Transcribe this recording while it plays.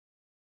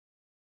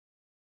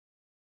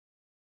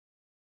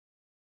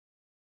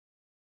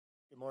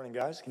Morning,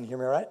 guys. Can you hear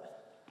me all right?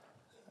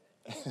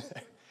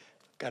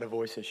 Got a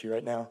voice issue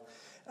right now.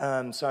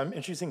 So I'm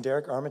introducing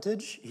Derek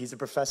Armitage. He's a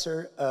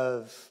professor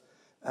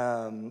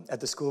at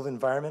the School of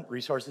Environment,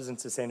 Resources, and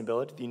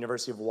Sustainability at the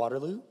University of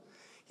Waterloo.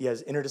 He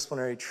has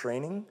interdisciplinary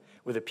training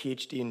with a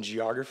PhD in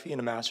geography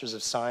and a Master's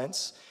of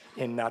Science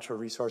in natural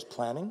resource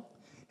planning.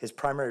 His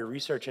primary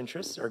research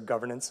interests are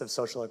governance of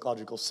social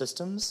ecological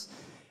systems,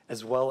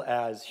 as well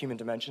as human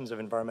dimensions of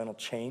environmental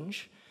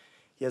change.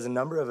 He has a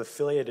number of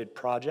affiliated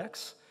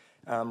projects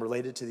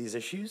related to these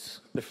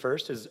issues. The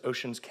first is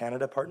Oceans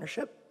Canada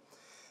Partnership.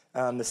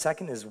 The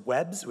second is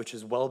WEBS, which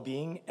is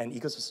Wellbeing and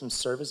Ecosystem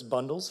Service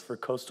Bundles for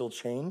Coastal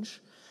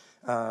Change,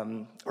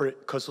 or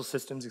coastal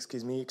systems,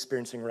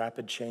 experiencing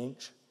rapid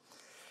change.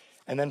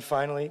 And then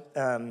finally,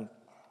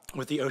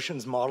 with the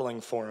Oceans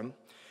Modeling Forum,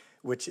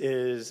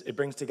 it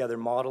brings together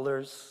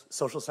modelers,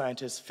 social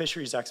scientists,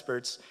 fisheries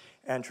experts,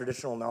 and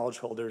traditional knowledge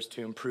holders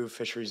to improve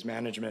fisheries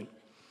management.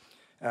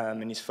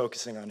 And he's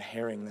focusing on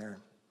herring there.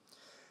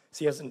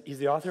 So he's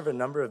the author of a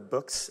number of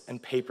books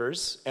and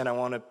papers, and I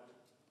want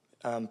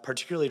to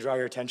particularly draw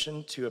your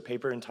attention to a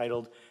paper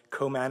entitled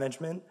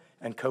Co-Management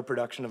and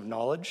Co-Production of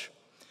Knowledge,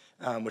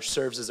 which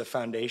serves as a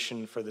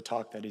foundation for the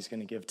talk that he's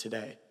going to give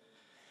today.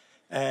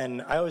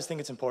 And I always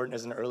think it's important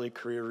as an early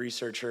career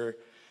researcher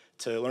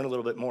to learn a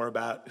little bit more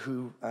about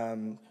who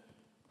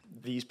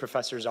these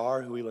professors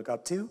are, who we look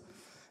up to.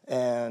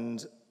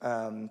 And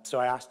so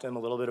I asked him a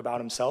little bit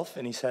about himself,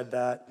 and he said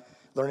that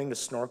learning to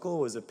snorkel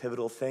was a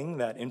pivotal thing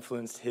that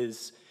influenced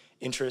his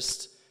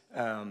interest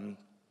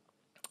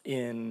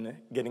in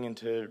getting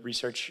into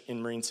research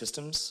in marine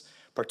systems,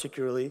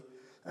 particularly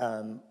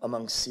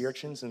among sea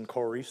urchins and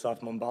coral reefs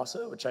off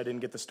Mombasa, which I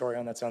didn't get the story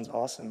on. That sounds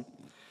awesome.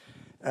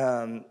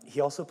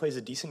 He also plays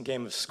a decent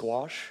game of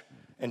squash,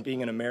 and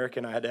being an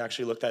American, I had to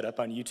actually look that up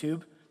on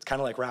YouTube. It's kind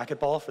of like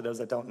racquetball, for those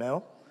that don't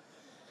know.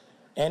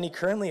 And he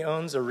currently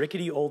owns a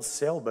rickety old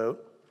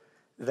sailboat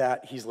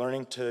that he's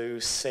learning to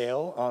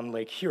sail on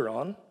Lake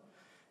Huron,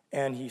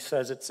 and he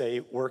says it's a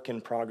work in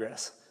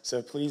progress.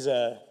 So please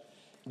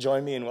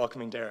join me in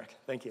welcoming Derek.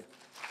 Thank you.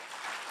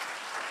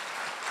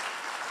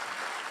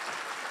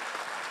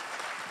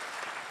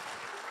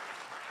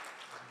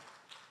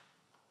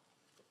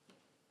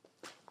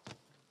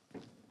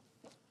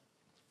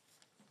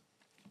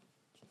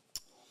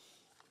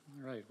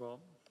 All right, well,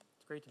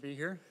 it's great to be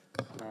here.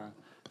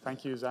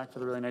 Thank you, Zach, for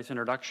the really nice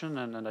introduction,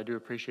 and I do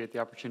appreciate the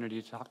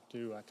opportunity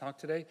to talk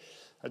today.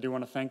 I do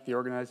want to thank the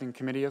organizing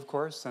committee, of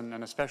course, and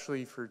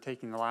especially for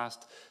taking the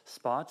last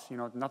spot. You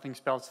know, nothing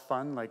spells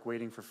fun like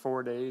waiting for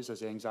 4 days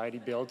as the anxiety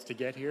builds to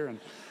get here,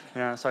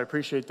 and so I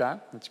appreciate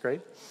that. That's great.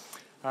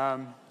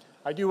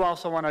 I do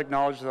also want to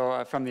acknowledge,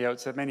 though, from the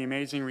outset, many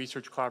amazing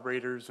research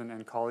collaborators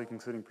and colleagues,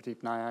 including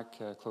Pradeep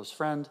Nayak, a close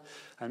friend,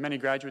 and many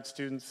graduate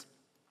students.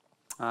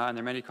 And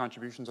their many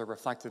contributions are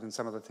reflected in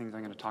some of the things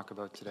I'm going to talk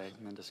about today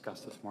and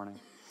discuss this morning.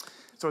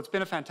 So it's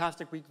been a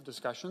fantastic week of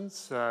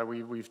discussions.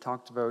 We've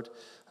talked about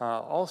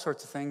all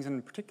sorts of things, and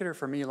in particular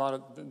for me, a lot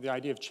of the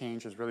idea of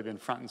change has really been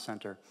front and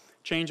center.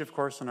 Change, of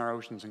course, in our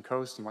oceans and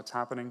coasts and what's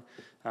happening,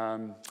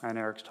 and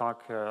Eric's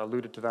talk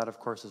alluded to that, of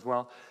course, as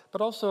well,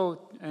 but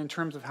also in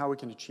terms of how we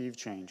can achieve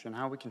change and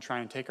how we can try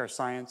and take our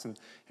science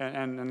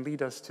and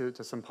lead us to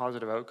some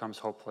positive outcomes,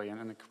 hopefully.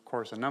 And of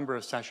course, a number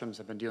of sessions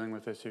have been dealing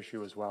with this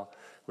issue as well,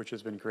 which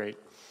has been great.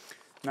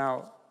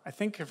 Now, I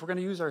think if we're going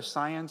to use our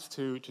science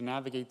to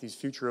navigate these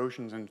future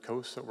oceans and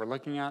coasts that we're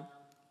looking at,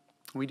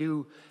 we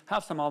do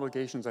have some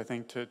obligations, I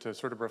think, to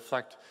sort of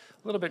reflect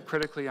a little bit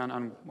critically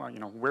on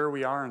where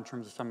we are in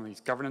terms of some of these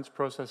governance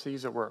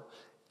processes that we're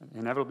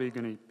inevitably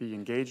going to be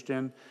engaged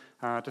in,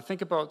 to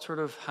think about sort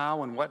of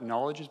how and what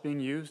knowledge is being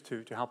used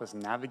to help us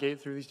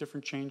navigate through these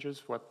different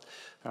changes,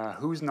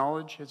 whose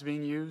knowledge is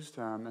being used,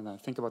 and then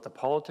think about the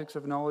politics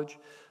of knowledge,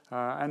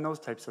 and those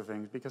types of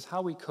things, because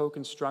how we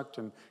co-construct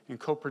and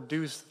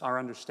co-produce our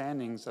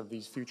understandings of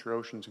these future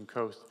oceans and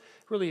coasts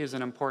really is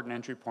an important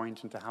entry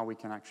point into how we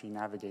can actually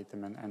navigate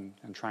them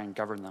and try and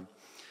govern them.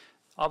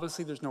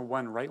 Obviously, there's no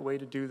one right way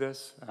to do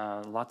this,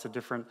 lots of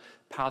different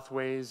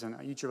pathways, and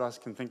each of us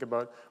can think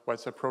about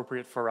what's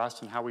appropriate for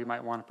us and how we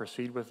might want to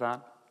proceed with that.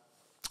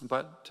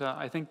 But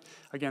I think,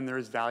 again, there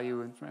is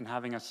value in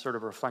having us sort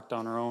of reflect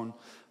on our own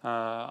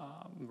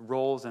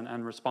roles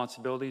and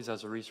responsibilities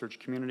as a research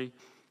community,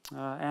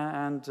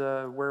 and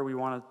where we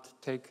want to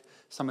take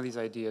some of these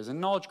ideas.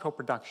 And knowledge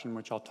co-production,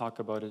 which I'll talk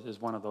about, is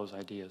one of those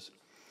ideas.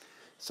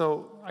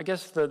 So I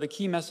guess the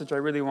key message I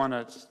really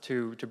wanted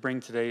to bring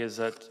today is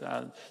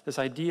that this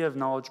idea of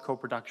knowledge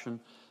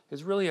co-production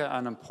is really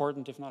an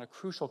important, if not a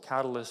crucial,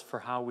 catalyst for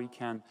how we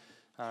can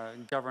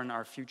govern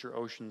our future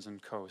oceans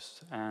and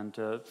coasts, and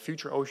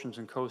future oceans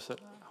and coasts that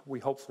we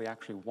hopefully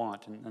actually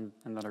want and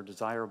that are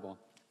desirable.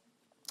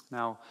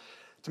 Now,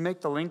 to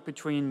make the link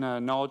between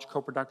knowledge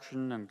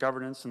co-production and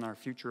governance in our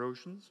future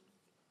oceans,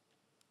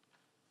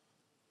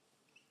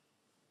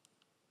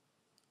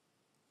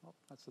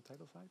 that's the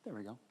title slide. There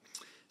we go.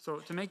 So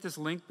to make this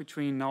link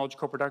between knowledge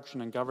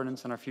co-production and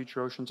governance in our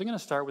future oceans, I'm going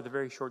to start with a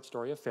very short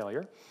story of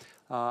failure.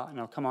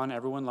 Now, come on,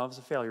 everyone loves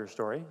a failure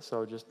story.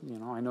 So just,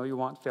 I know you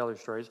want failure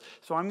stories.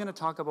 So I'm going to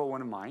talk about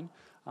one of mine.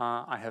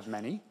 I have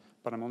many,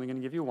 but I'm only going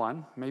to give you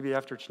one. Maybe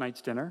after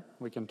tonight's dinner,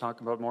 we can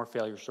talk about more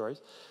failure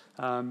stories.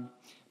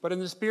 But in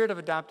the spirit of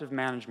adaptive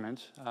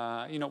management,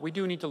 we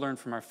do need to learn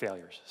from our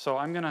failures. So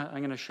I'm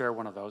gonna share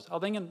one of those. I'll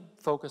then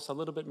focus a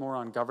little bit more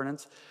on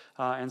governance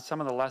and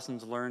some of the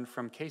lessons learned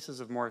from cases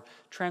of more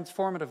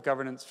transformative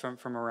governance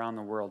from around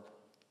the world,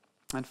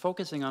 and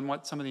focusing on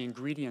what some of the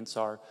ingredients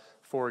are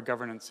for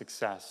governance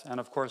success. And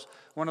of course,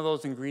 one of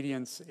those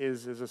ingredients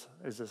is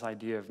this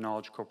idea of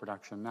knowledge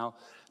co-production. Now,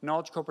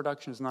 knowledge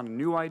co-production is not a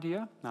new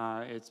idea,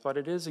 but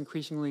it is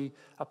increasingly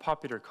a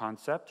popular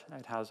concept.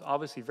 It has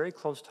obviously very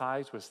close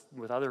ties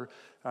with other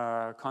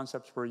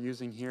concepts we're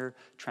using here: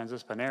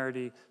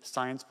 transdisciplinarity,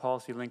 science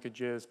policy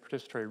linkages,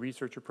 participatory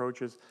research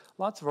approaches,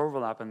 lots of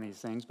overlap in these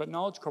things, but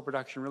knowledge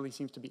co-production really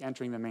seems to be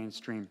entering the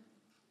mainstream.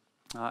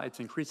 It's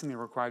increasingly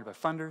required by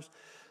funders,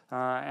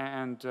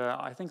 and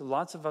I think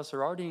lots of us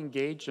are already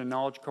engaged in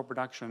knowledge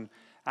co-production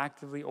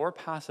actively or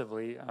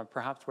passively,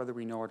 perhaps whether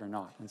we know it or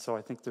not. And so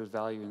I think there's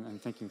value in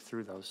thinking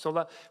through those.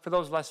 So for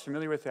those less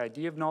familiar with the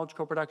idea of knowledge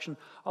co-production,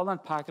 I'll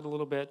unpack it a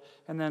little bit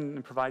and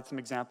then provide some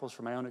examples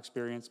from my own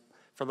experience.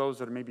 For those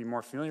that are maybe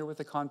more familiar with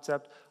the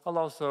concept, I'll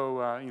also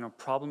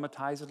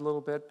problematize it a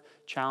little bit,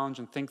 challenge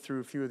and think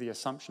through a few of the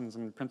assumptions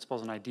and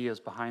principles and ideas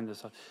behind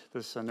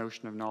this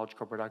notion of knowledge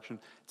co-production.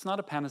 It's not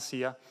a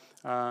panacea,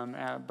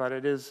 but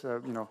it is,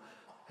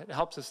 it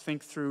helps us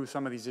think through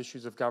some of these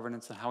issues of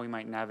governance and how we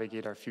might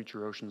navigate our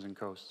future oceans and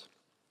coasts.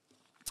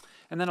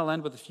 And then I'll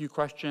end with a few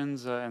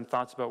questions and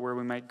thoughts about where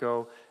we might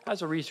go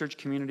as a research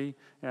community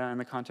in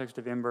the context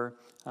of IMBeR.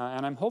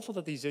 And I'm hopeful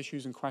that these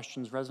issues and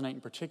questions resonate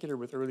in particular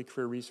with early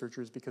career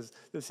researchers, because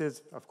this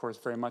is, of course,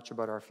 very much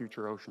about our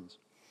future oceans.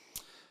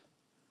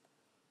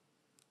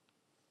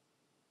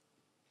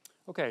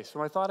 Okay,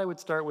 so I thought I would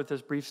start with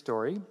this brief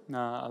story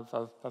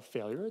of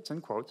failure. It's in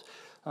quotes,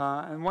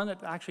 and one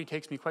that actually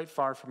takes me quite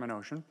far from an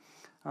ocean.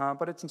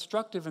 But it's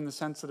instructive in the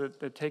sense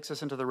that it takes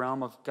us into the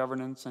realm of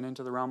governance and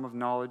into the realm of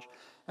knowledge,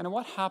 and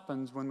what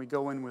happens when we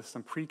go in with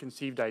some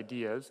preconceived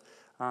ideas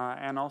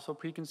and also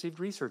preconceived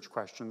research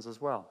questions as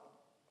well.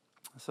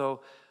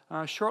 So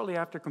shortly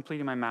after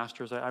completing my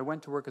master's, I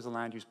went to work as a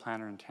land use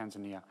planner in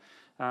Tanzania.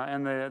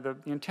 And the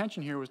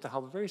intention here was to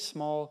help a very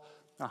small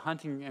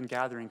hunting and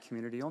gathering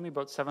community, only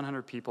about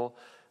 700 people,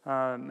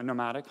 a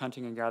nomadic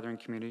hunting and gathering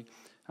community,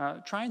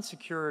 try and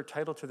secure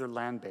title to their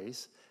land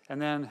base,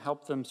 and then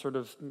help them sort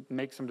of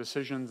make some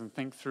decisions and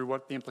think through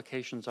what the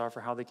implications are for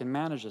how they can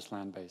manage this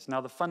land base.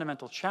 Now, the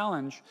fundamental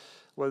challenge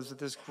was that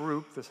this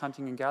group, this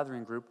hunting and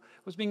gathering group,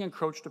 was being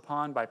encroached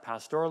upon by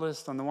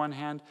pastoralists on the one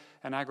hand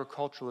and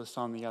agriculturalists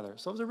on the other.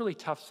 So it was a really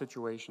tough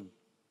situation.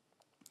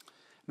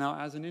 Now,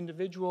 as an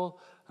individual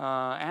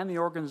and the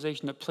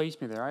organization that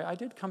placed me there, I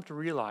did come to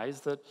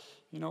realize that,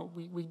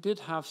 we did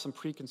have some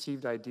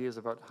preconceived ideas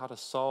about how to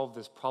solve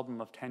this problem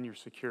of tenure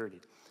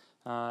security.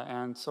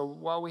 And so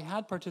while we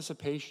had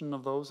participation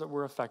of those that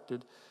were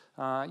affected,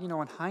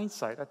 in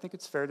hindsight, I think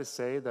it's fair to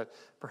say that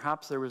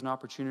perhaps there was an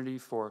opportunity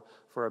for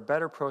a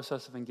better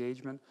process of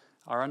engagement.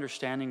 Our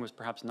understanding was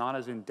perhaps not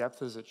as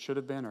in-depth as it should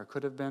have been or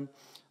could have been,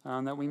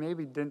 that we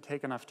maybe didn't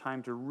take enough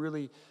time to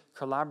really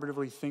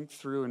collaboratively think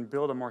through and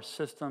build a more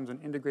systems and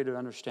integrated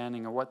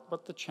understanding of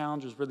what the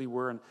challenges really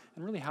were and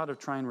really how to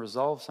try and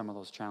resolve some of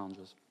those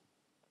challenges.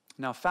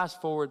 Now,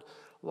 fast forward,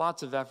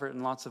 lots of effort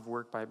and lots of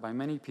work by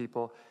many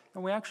people,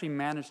 and we actually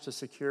managed to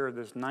secure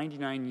this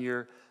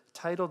 99-year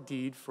title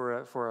deed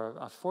for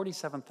a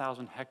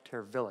 47,000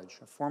 hectare village,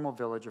 a formal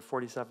village of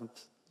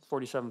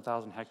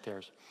 47,000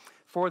 hectares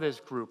for this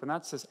group. And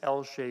that's this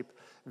L-shaped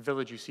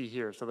village you see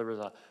here. So there was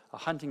a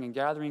hunting and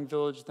gathering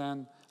village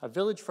then, a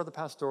village for the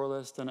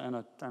pastoralist,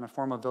 and a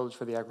formal village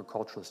for the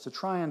agriculturalist to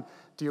try and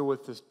deal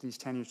with these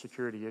tenure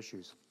security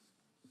issues.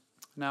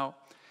 Now,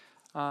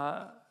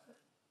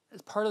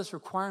 as part of this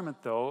requirement,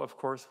 though, of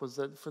course, was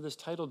that for this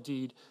title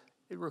deed,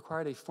 it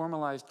required a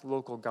formalized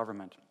local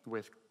government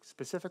with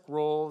specific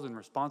roles and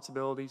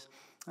responsibilities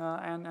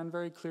and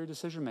very clear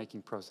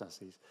decision-making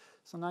processes.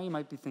 So now you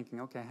might be thinking,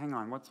 okay, hang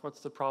on, what's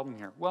the problem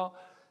here? Well,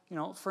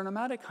 for a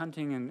nomadic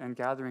hunting and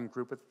gathering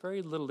group with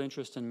very little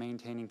interest in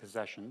maintaining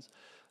possessions,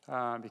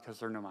 because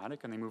they're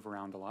nomadic and they move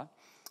around a lot,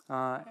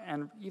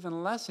 and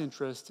even less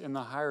interest in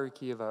the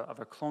hierarchy of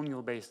a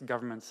colonial-based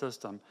government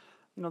system,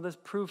 this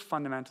proved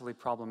fundamentally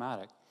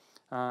problematic.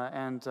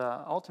 And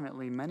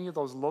ultimately, many of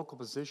those local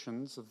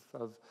positions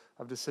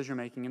of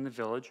decision-making in the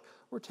village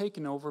were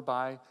taken over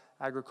by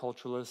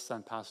agriculturalists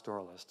and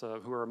pastoralists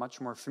who are much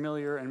more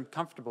familiar and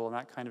comfortable in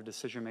that kind of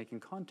decision-making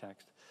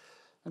context.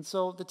 And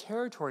so the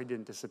territory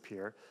didn't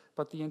disappear,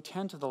 but the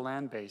intent of the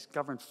land base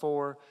governed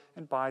for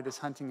and by this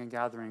hunting and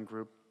gathering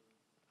group,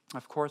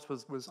 of course,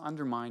 was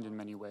undermined in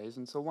many ways.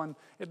 And so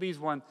it leaves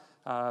one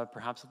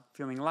perhaps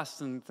feeling less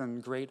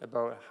than great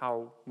about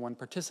how one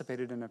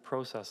participated in a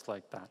process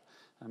like that,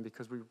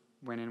 because we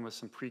went in with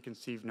some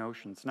preconceived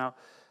notions. Now,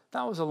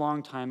 that was a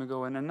long time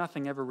ago, and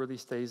nothing ever really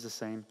stays the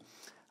same.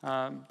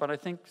 But I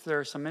think there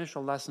are some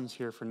initial lessons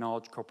here for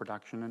knowledge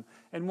co-production.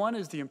 And one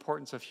is the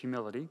importance of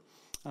humility,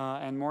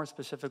 and more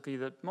specifically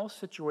that most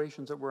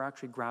situations that we're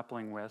actually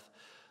grappling with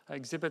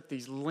exhibit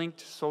these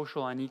linked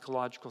social and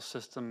ecological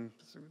system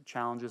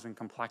challenges and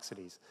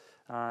complexities.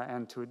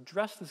 And to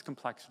address this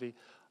complexity,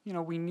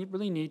 we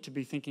really need to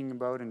be thinking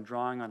about and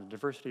drawing on a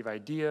diversity of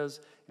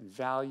ideas and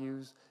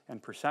values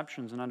and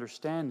perceptions and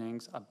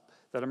understandings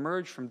that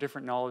emerge from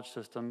different knowledge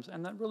systems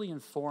and that really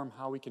inform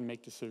how we can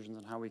make decisions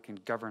and how we can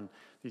govern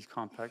these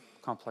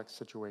complex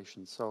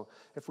situations. So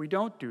if we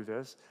don't do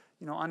this,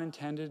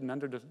 unintended and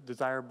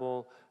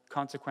undesirable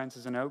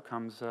consequences and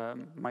outcomes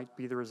might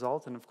be the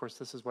result. And of course,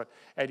 this is what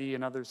Eddie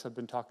and others have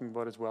been talking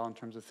about as well in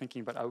terms of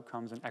thinking about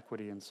outcomes and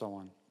equity and so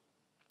on.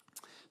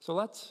 So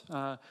let's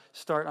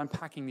start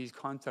unpacking these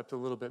concepts a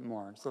little bit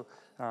more. So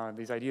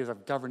these ideas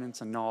of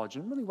governance and knowledge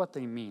and really what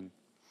they mean.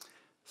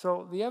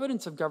 So the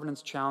evidence of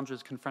governance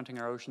challenges confronting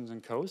our oceans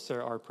and coasts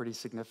are pretty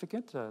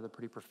significant. They're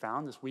pretty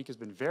profound. This week has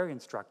been very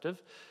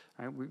instructive.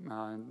 Right?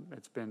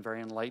 It's been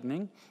very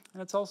enlightening.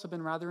 And it's also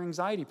been rather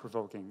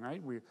anxiety-provoking.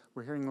 Right?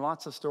 We're hearing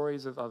lots of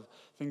stories of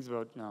things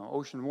about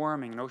ocean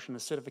warming and ocean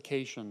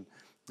acidification,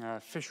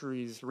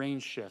 fisheries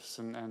range shifts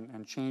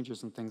and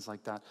changes and things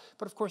like that.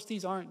 But of course,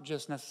 these aren't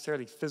just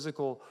necessarily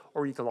physical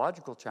or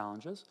ecological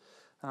challenges.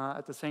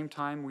 At the same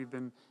time, we've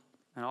been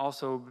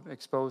also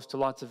exposed to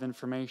lots of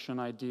information,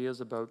 ideas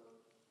about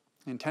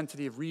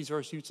intensity of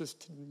resource use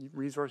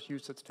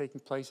that's taking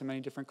place in many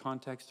different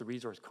contexts, the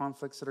resource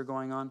conflicts that are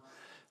going on,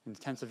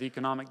 intensive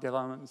economic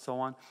development and so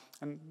on.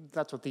 And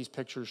that's what these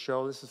pictures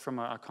show. This is from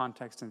a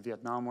context in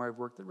Vietnam where I've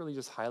worked that really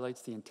just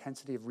highlights the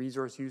intensity of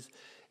resource use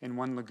in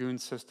one lagoon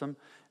system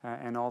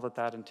and all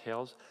that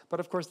entails.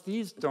 But of course,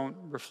 these don't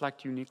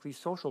reflect uniquely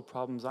social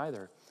problems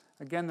either.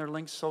 Again, they're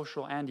linked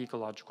social and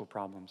ecological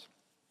problems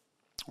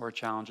or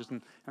challenges,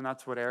 and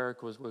that's what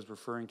Eric was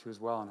referring to as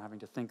well, and having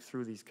to think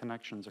through these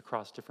connections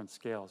across different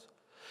scales.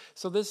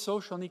 So this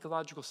social and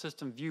ecological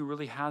system view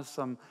really has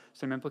some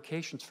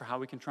implications for how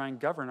we can try and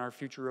govern our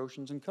future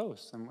oceans and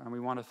coasts, and we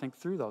want to think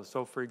through those.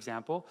 So for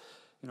example,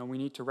 we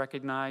need to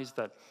recognize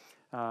that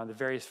the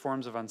various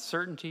forms of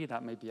uncertainty,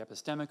 that may be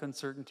epistemic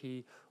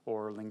uncertainty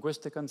or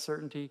linguistic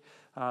uncertainty,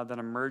 that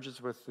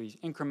emerges with these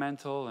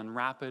incremental and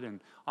rapid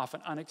and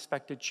often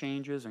unexpected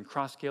changes and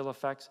cross-scale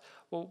effects.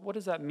 Well, what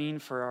does that mean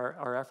for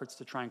our efforts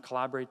to try and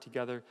collaborate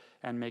together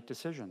and make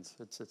decisions?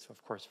 It's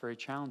of course, very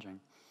challenging.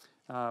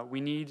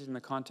 We need, in the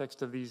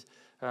context of these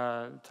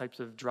types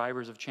of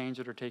drivers of change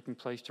that are taking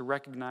place, to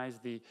recognize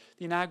the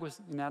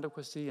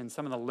inadequacy and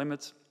some of the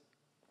limits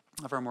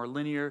of our more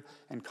linear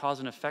and cause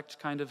and effect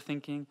kind of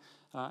thinking,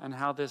 and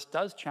how this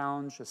does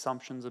challenge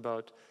assumptions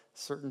about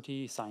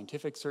certainty,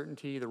 scientific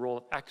certainty, the role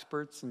of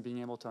experts in being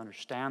able to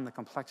understand the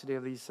complexity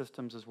of these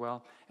systems as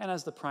well, and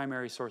as the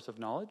primary source of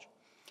knowledge.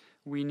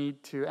 We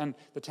need to, and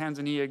the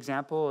Tanzania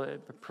example,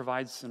 it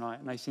provides a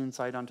nice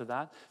insight onto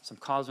that, some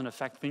cause and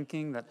effect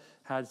thinking that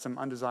had some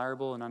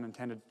undesirable and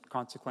unintended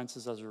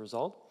consequences as a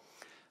result.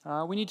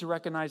 We need to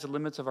recognize the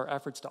limits of our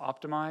efforts to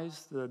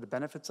optimize the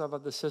benefits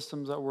of the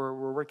systems that we're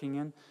working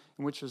in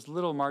which there's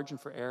little margin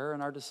for error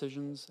in our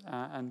decisions,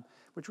 and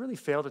which really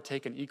fail to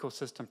take an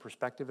ecosystem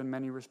perspective in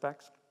many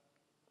respects.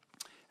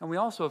 And we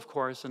also, of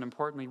course, and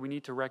importantly, we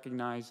need to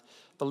recognize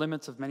the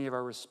limits of many of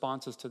our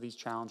responses to these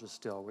challenges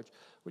still, which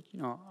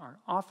are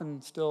often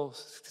still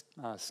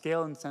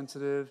scale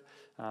insensitive,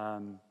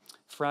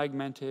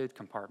 fragmented,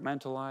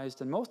 compartmentalized,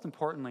 and most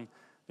importantly,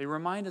 they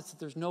remind us that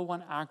there's no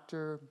one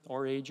actor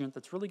or agent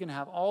that's really going to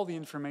have all the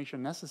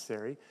information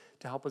necessary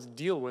to help us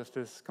deal with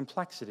this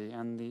complexity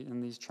and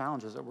these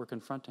challenges that we're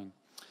confronting.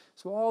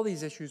 So all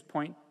these issues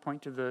point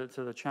to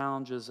the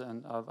challenges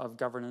of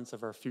governance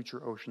of our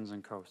future oceans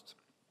and coasts.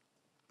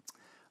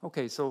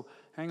 Okay, so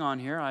hang on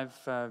here.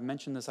 I've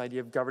mentioned this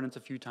idea of governance a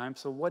few times.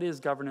 So what is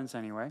governance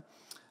anyway?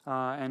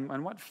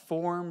 And what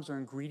forms or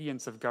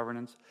ingredients of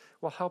governance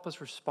will help us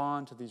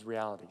respond to these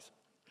realities?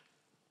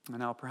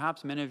 Now,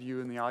 perhaps many of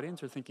you in the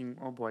audience are thinking,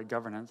 oh boy,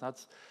 governance,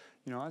 that's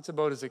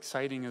about as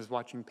exciting as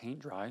watching paint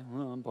dry.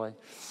 Oh boy.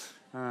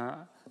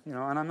 And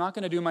I'm not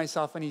going to do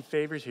myself any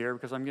favors here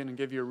because I'm going to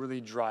give you a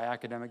really dry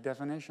academic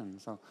definition.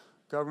 So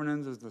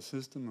governance is the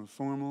system of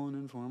formal and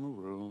informal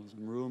rules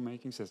and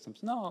rule-making systems.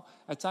 No,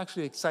 it's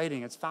actually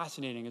exciting. It's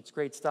fascinating. It's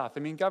great stuff. I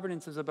mean,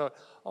 governance is about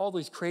all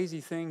these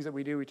crazy things that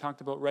we do. We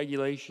talked about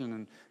regulation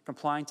and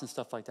compliance and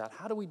stuff like that.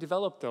 How do we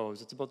develop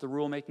those? It's about the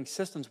rule-making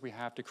systems we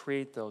have to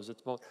create those.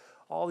 It's about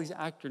all these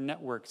actor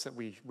networks that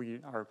we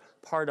are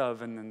part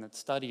of and that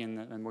study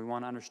and we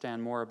want to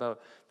understand more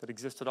about, that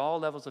exist at all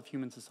levels of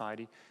human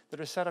society,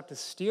 that are set up to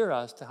steer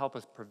us, to help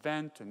us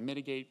prevent and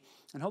mitigate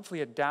and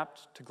hopefully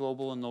adapt to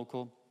global and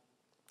local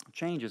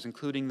changes,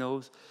 including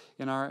those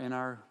in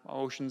our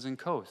oceans and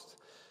coasts.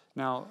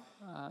 Now,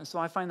 so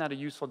I find that a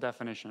useful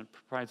definition. It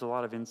provides a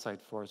lot of insight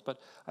for us.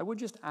 But I would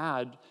just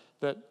add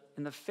that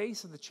in the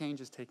face of the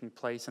changes taking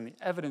place and the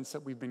evidence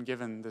that we've been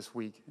given this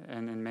week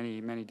and in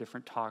many, many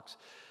different talks,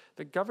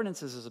 that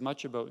governance is as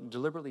much about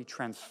deliberately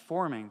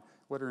transforming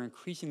what are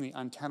increasingly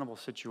untenable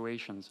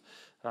situations,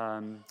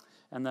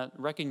 and that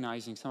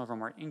recognizing some of our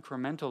more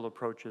incremental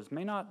approaches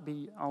may not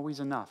be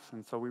always enough.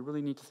 And so we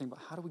really need to think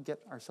about how do we get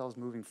ourselves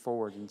moving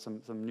forward in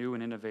some new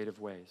and innovative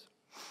ways.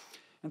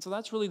 And so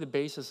that's really the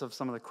basis of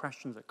some of the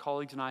questions that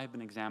colleagues and I have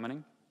been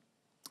examining,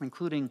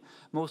 including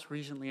most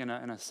recently in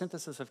a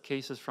synthesis of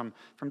cases from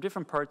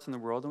different parts in the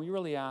world. And we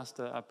really asked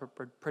a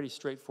pretty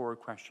straightforward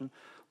question.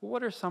 Well,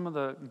 what are some of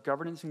the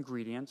governance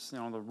ingredients, the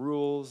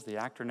rules, the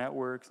actor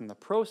networks, and the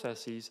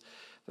processes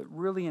that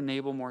really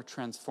enable more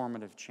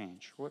transformative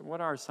change?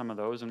 What are some of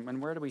those,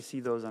 and where do we see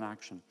those in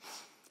action?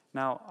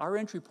 Now, our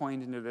entry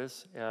point into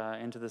this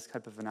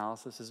type of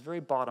analysis is very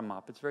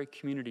bottom-up. It's very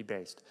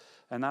community-based,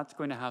 and that's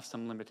going to have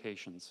some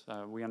limitations.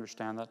 We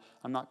understand that.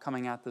 I'm not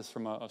coming at this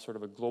from a sort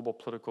of a global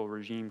political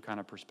regime kind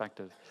of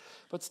perspective.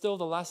 But still,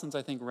 the lessons,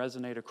 I think,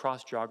 resonate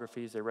across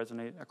geographies. They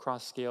resonate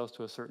across scales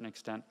to a certain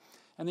extent.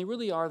 And they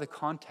really are the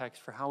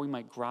context for how we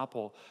might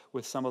grapple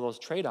with some of those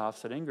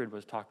trade-offs that Ingrid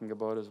was talking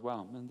about as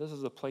well. And this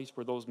is a place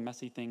where those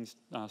messy things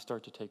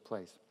start to take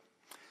place.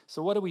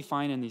 So what do we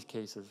find in these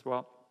cases?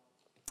 Well,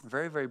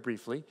 very, very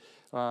briefly,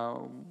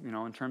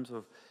 in terms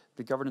of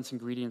the governance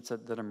ingredients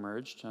that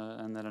emerged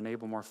and that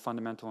enable more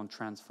fundamental and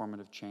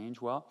transformative change,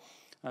 well,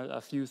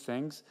 a few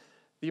things.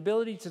 The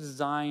ability to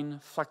design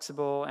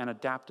flexible and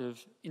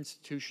adaptive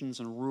institutions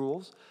and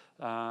rules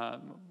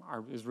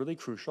is really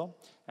crucial.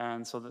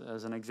 And so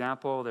as an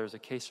example, there's a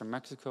case from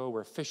Mexico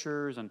where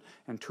fishers and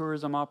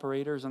tourism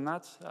operators, and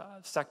that's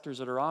sectors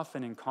that are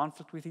often in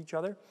conflict with each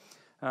other,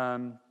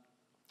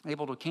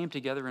 came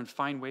together and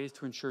find ways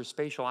to ensure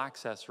spatial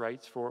access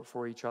rights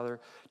for each other,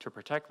 to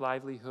protect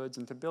livelihoods,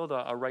 and to build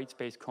a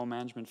rights-based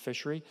co-management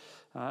fishery.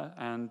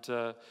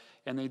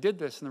 And they did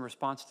this in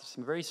response to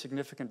some very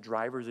significant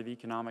drivers of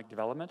economic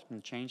development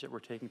and change that were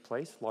taking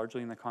place,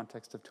 largely in the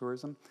context of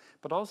tourism,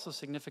 but also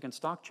significant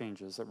stock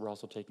changes that were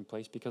also taking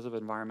place because of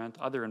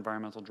other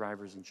environmental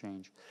drivers and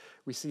change.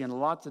 We see in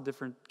lots of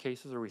different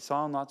cases, or we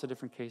saw in lots of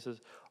different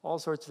cases, all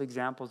sorts of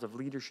examples of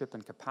leadership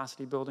and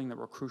capacity building that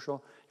were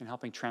crucial in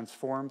helping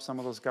transform some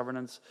of those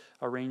governance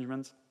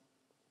arrangements.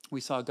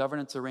 We saw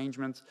governance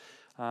arrangements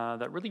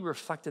that really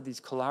reflected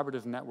these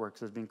collaborative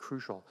networks as being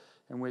crucial,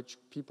 in which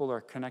people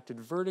are connected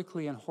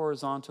vertically and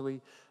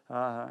horizontally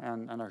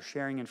and are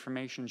sharing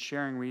information,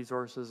 sharing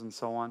resources, and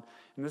so on.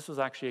 And this was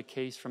actually a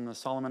case from the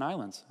Solomon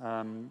Islands,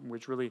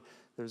 which really,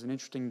 there's an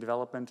interesting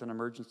development and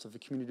emergence of the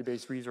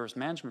community-based resource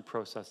management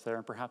process there,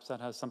 and perhaps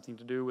that has something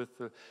to do with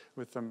the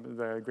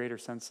greater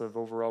sense of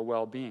overall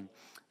well-being.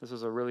 This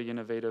is a really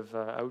innovative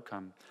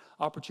outcome.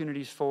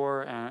 Opportunities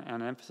for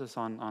and emphasis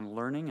on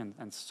learning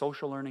and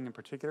social learning in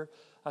particular.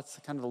 That's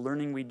the kind of the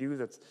learning we do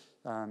goes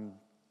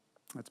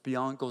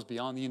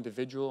beyond the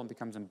individual and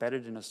becomes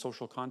embedded in a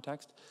social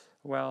context.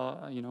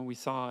 Well, we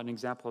saw an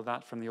example of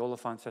that from the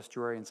Olifants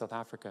estuary in South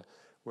Africa,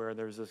 where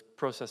there's this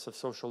process of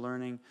social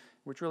learning,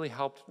 which really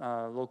helped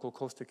local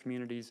coastal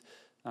communities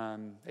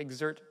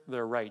exert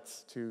their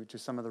rights to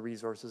some of the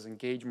resources,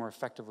 engage more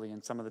effectively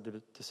in some of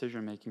the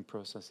decision-making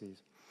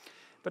processes.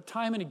 But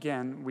time and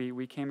again,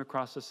 we came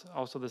across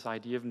this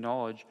idea of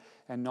knowledge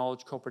and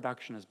knowledge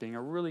co-production as being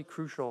a really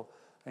crucial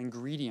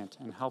ingredient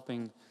in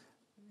helping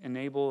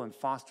enable and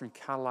foster and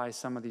catalyze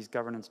some of these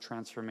governance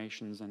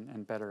transformations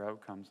and better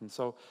outcomes. And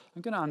so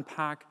I'm going to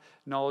unpack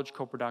knowledge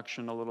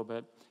co-production a little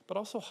bit, but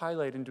also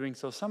highlight in doing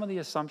so some of the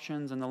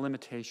assumptions and the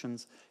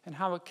limitations and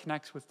how it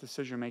connects with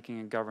decision-making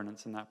and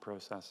governance in that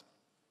process.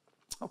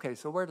 Okay,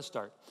 so where to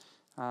start?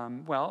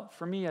 Well,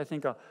 for me, I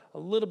think a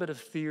little bit of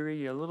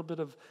theory, a little bit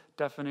of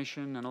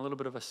definition, and a little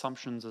bit of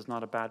assumptions is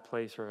not a bad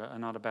place or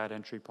not a bad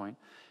entry point.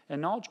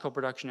 And knowledge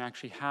co-production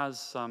actually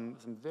has some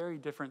very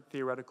different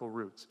theoretical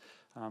roots,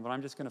 but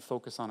I'm just going to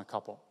focus on a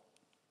couple.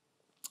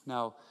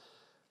 Now,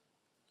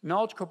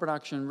 knowledge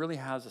co-production really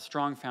has a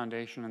strong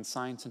foundation in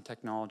science and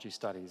technology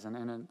studies,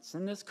 and it's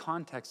in this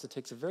context it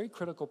takes a very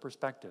critical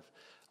perspective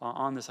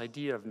on this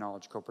idea of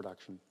knowledge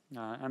co-production.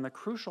 And the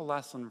crucial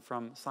lesson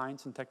from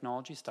science and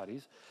technology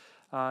studies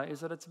is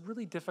that it's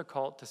really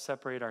difficult to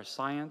separate our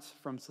science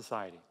from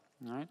society,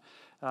 right?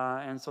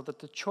 And so that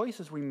the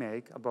choices we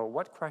make about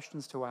what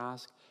questions to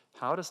ask,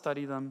 how to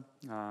study them,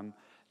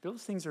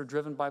 those things are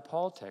driven by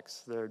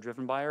politics. They're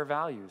driven by our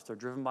values. They're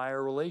driven by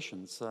our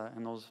relations,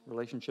 and those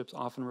relationships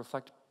often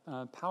reflect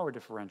power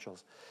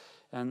differentials.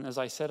 And as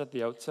I said at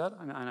the outset,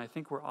 and I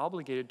think we're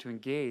obligated to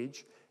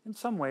engage in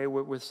some way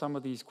with some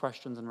of these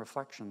questions and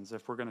reflections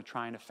if we're going to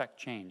try and affect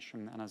change.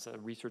 And as a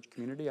research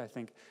community, I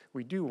think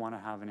we do want to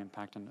have an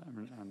impact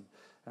and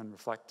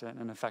reflect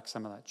and affect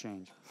some of that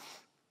change.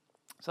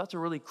 So that's a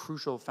really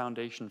crucial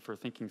foundation for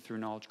thinking through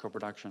knowledge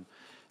co-production.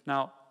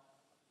 Now,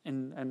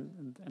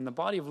 in the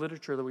body of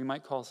literature that we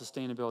might call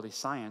sustainability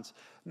science,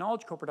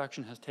 knowledge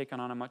co-production has taken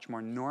on a much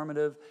more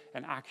normative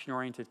and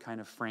action-oriented kind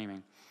of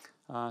framing.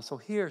 So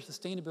here,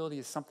 sustainability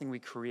is something we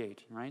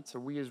create, right? So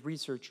we as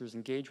researchers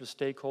engage with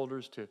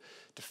stakeholders to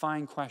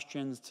define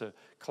questions, to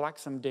collect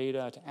some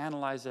data, to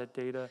analyze that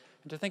data,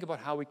 and to think about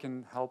how we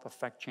can help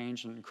affect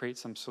change and create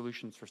some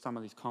solutions for some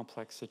of these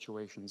complex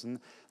situations. And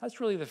that's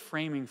really the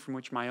framing from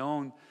which my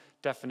own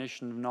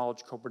definition of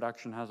knowledge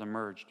co-production has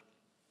emerged.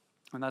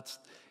 And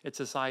it's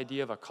this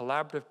idea of a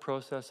collaborative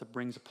process that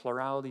brings a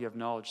plurality of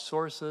knowledge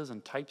sources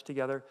and types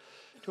together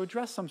to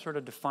address some sort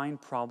of defined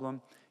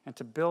problem and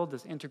to build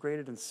this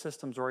integrated and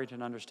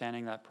systems-oriented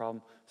understanding of that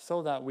problem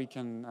so that we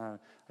can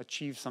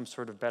achieve some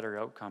sort of better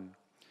outcome.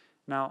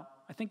 Now,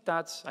 I think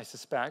I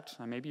suspect,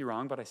 I may be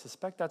wrong, but I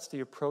suspect that's the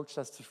approach,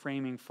 that's the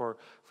framing for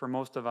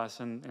most of us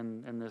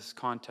in this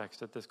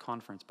context at this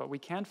conference. But we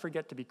can't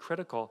forget to be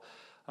critical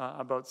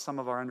about some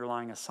of our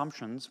underlying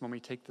assumptions when we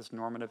take this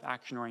normative,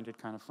 action-oriented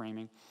kind of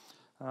framing,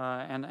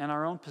 and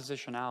our own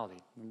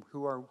positionality.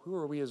 Who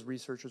are we as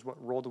researchers? What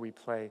role do we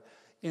play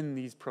in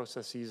these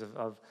processes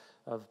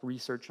of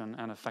research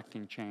and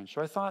affecting change?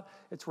 So I thought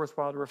it's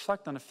worthwhile to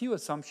reflect on a few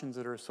assumptions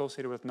that are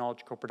associated with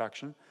knowledge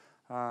co-production,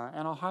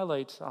 and I'll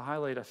highlight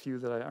a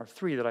few or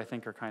three that I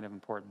think are kind of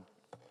important.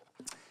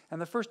 And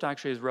the first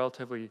actually is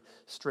relatively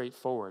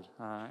straightforward,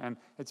 and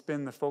it's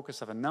been the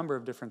focus of a number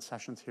of different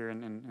sessions here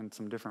in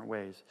some different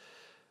ways.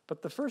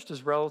 But the first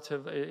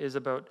is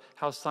about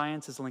how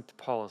science is linked to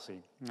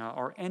policy,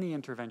 or any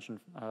intervention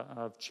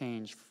of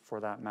change for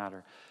that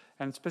matter.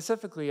 And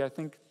specifically, I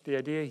think the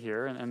idea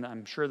here, and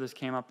I'm sure this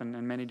came up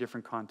in many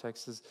different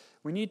contexts, is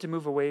we need to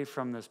move away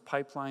from this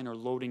pipeline or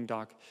loading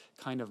dock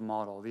kind of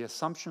model. The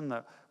assumption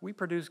that we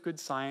produce good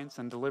science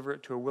and deliver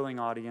it to a willing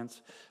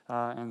audience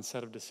and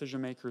set of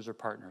decision makers or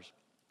partners.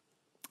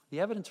 The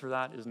evidence for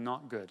that is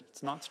not good.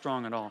 It's not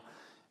strong at all.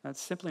 That's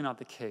simply not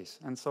the case.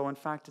 And so, in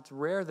fact, it's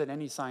rare that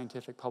any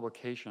scientific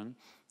publication,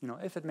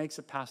 if it makes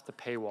it past the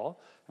paywall,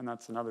 and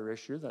that's another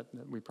issue that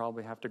we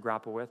probably have to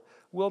grapple with,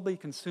 will be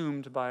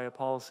consumed by a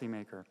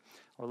policymaker,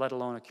 or let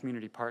alone a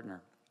community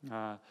partner.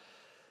 And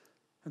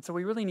so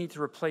we really need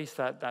to replace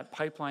that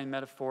pipeline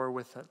metaphor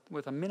with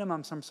a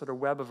minimum some sort of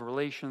web of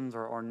relations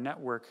or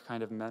network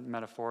kind of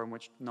metaphor in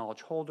which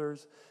knowledge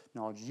holders,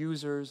 knowledge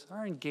users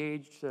are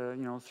engaged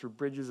through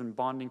bridges and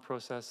bonding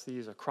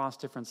processes across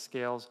different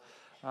scales,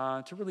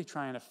 to really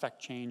try and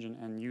affect change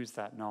and use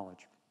that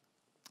knowledge.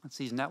 It's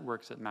these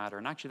networks that matter.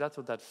 And actually, that's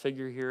what that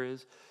figure here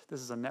is.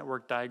 This is a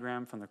network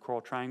diagram from the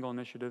Coral Triangle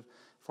Initiative.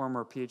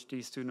 Former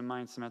PhD student of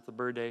mine, Samantha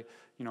Burde,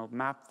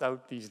 mapped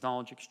out these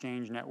knowledge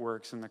exchange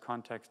networks in the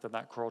context of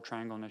that Coral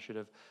Triangle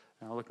Initiative,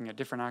 looking at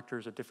different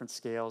actors at different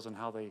scales and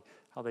how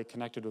they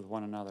connected with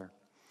one another.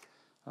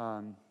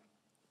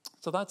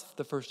 So that's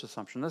the first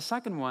assumption. The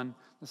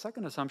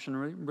second assumption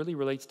really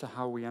relates to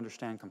how we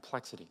understand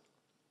complexity.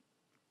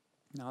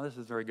 Now, this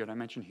is very good. I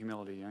mentioned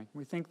humility. Right?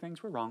 We think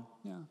things, we're wrong.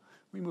 Yeah,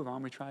 we move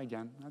on, we try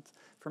again.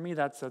 For me,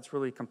 that's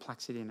really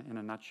complexity in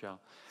a nutshell.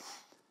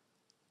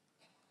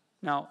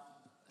 Now,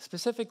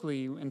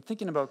 specifically, in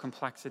thinking about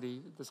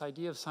complexity, this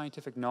idea of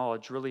scientific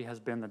knowledge really has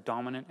been the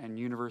dominant and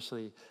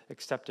universally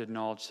accepted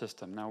knowledge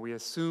system. Now, we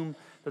assume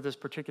that this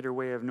particular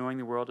way of knowing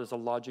the world is a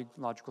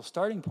logical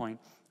starting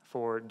point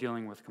for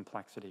dealing with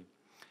complexity.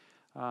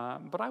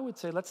 But I would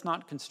say let's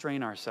not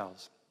constrain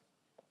ourselves.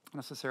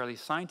 Necessarily,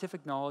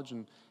 scientific knowledge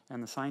and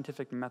the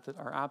scientific method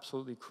are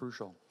absolutely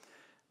crucial.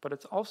 But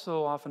it's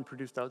also often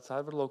produced outside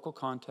of a local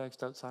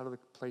context, outside of the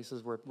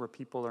places where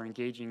people are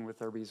engaging with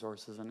their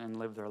resources and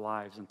live their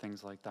lives and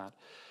things like that.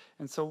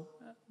 And so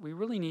we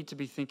really need to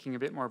be thinking a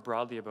bit more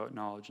broadly about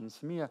knowledge. And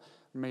Samia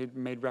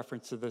made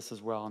reference to this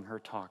as well in her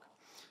talk.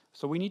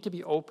 So we need to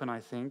be open,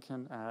 I think,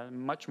 and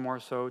much more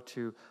so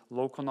to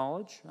local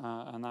knowledge,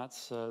 and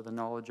that's the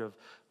knowledge of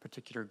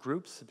particular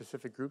groups,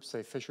 specific groups,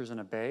 say fishers in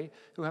a bay,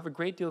 who have a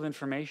great deal of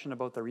information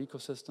about their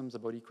ecosystems,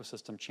 about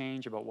ecosystem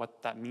change, about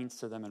what that means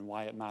to them and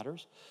why it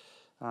matters.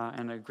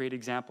 And a great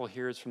example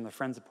here is from the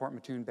Friends of Port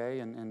Mattoon Bay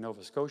in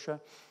Nova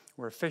Scotia,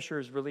 where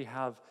fishers really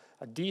have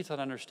a detailed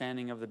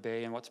understanding of the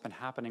bay and what's been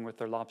happening with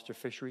their lobster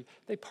fishery.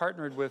 They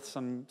partnered with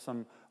some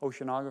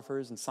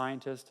oceanographers and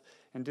scientists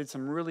and did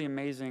some really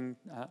amazing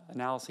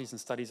analyses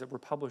and studies that were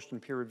published in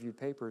peer-reviewed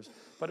papers.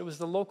 But it was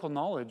the local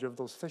knowledge of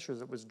those fishers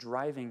that was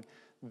driving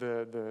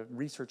the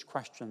research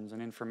questions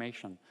and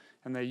information.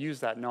 And they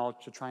used that knowledge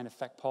to try and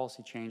affect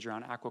policy change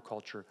around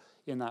aquaculture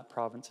in that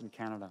province in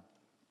Canada.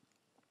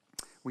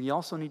 We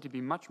also need to be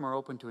much more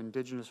open to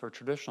Indigenous or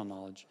traditional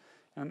knowledge.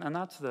 And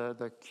that's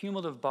the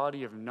cumulative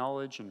body of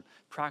knowledge and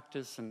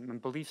practice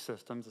and belief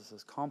systems. It's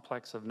this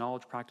complex of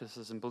knowledge,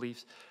 practices, and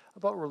beliefs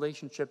about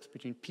relationships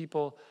between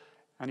people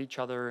and each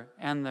other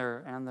and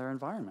their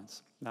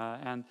environments.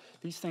 And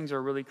these things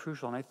are really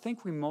crucial. And I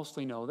think we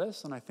mostly know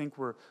this, and I think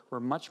we're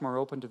much more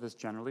open to this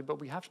generally,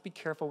 but we have to be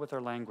careful with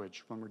our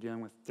language when we're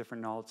dealing with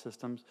different knowledge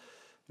systems.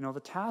 The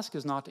task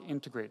is not to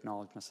integrate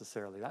knowledge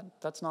necessarily.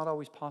 That's not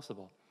always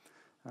possible.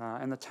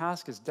 And the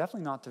task is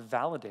definitely not to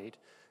validate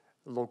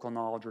local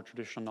knowledge or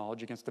traditional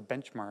knowledge against the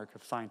benchmark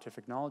of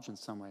scientific knowledge in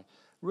some way.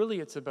 Really,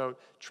 it's about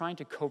trying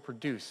to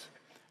co-produce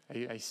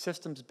a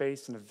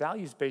systems-based and a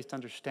values-based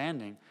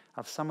understanding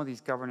of some of these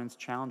governance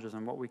challenges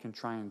and what we can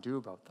try and do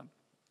about them.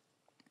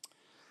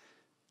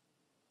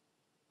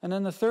 And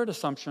then the third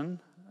assumption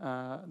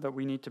that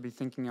we need to be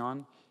thinking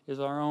on is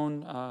our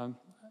own,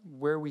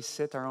 where we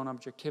sit, our own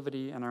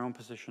objectivity, and our own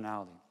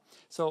positionality.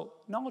 So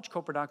knowledge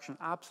co-production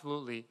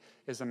absolutely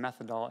is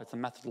it's a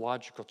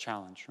methodological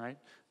challenge, right?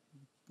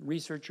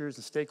 Researchers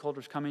and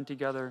stakeholders coming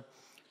together,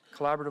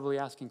 collaboratively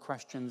asking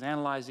questions,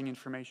 analyzing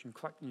information,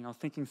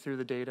 thinking through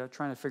the data,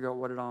 trying to figure out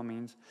what it all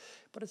means.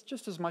 But it's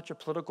just as much a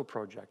political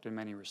project in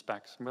many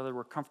respects, whether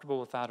we're comfortable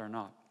with that or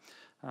not.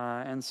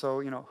 And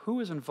so, who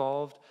is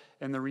involved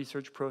in the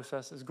research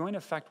process is going to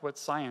affect what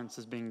science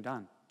is being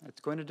done. It's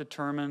going to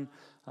determine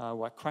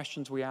what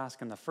questions we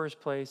ask in the first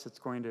place. It's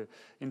going to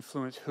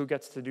influence who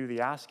gets to do the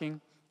asking.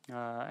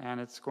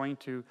 And it's going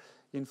to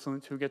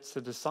influence who gets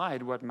to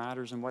decide what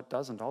matters and what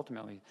doesn't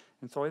ultimately.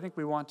 And so I think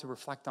we want to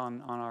reflect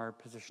on our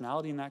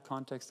positionality in that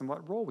context and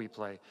what role we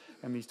play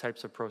in these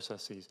types of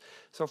processes.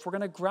 So if we're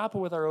going to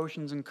grapple with our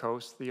oceans and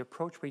coasts, the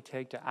approach we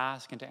take to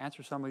ask and to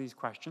answer some of these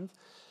questions,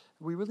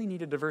 we really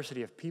need a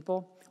diversity of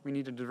people. We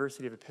need a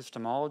diversity of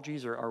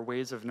epistemologies or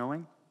ways of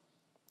knowing.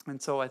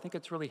 And so I think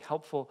it's really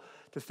helpful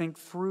to think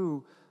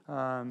through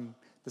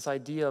this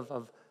idea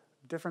of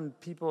different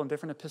people and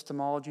different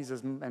epistemologies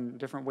and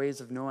different ways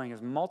of knowing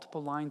as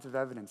multiple lines of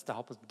evidence to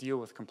help us deal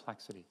with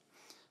complexity.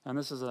 And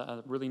this is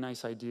a really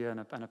nice idea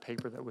in a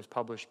paper that was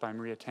published by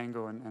Maria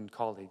Tango and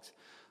colleagues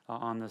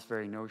on this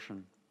very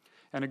notion.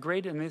 And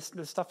this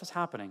stuff is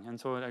happening. And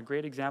so a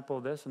great example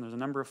of this, and there's a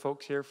number of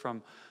folks here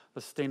from the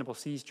Sustainable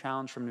Seas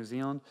Challenge from New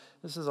Zealand.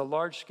 This is a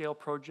large-scale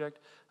project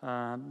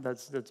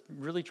that's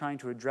really trying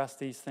to address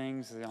these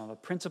things, the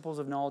principles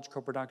of knowledge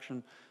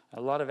co-production,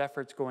 a lot of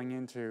efforts going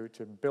into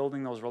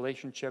building those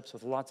relationships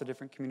with lots of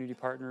different community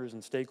partners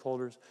and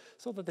stakeholders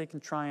so that they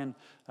can try and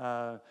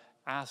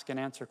ask and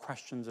answer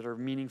questions that are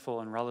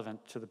meaningful and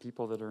relevant to the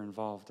people that are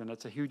involved. And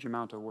it's a huge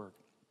amount of work.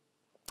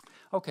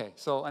 Okay,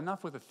 so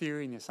enough with the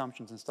theory and the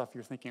assumptions and stuff.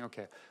 You're thinking,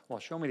 okay, well,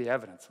 show me the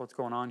evidence. What's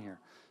going on here?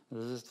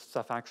 Does this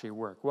stuff actually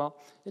work? Well,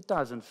 it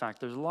does, in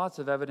fact. There's lots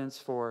of evidence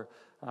for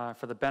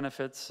the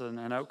benefits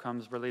and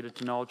outcomes related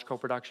to knowledge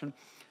co-production.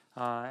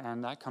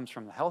 And that comes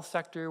from the health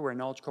sector, where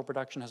knowledge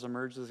co-production has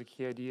emerged as a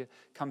key idea.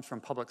 It comes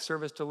from public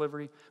service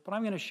delivery. But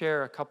I'm going to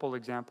share a couple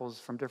examples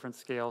from different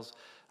scales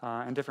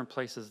and different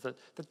places that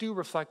do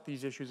reflect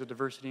these issues of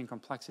diversity and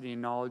complexity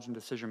in knowledge and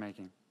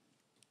decision-making.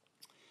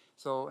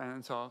 So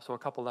a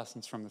couple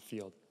lessons from the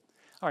field.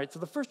 All right, so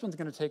the first one's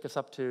going to take us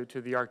up to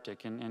the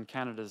Arctic, and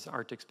Canada's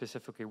Arctic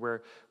specifically,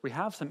 where we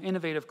have some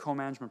innovative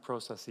co-management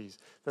processes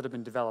that have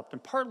been developed,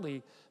 and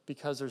partly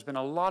because there's been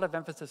a lot of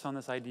emphasis on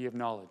this idea of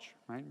knowledge,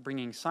 right?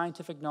 Bringing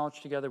scientific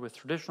knowledge together with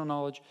traditional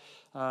knowledge,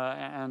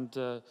 and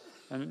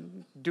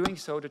doing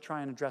so to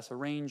try and address a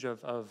range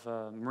of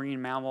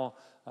marine mammal,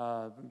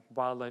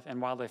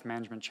 wildlife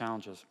management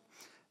challenges.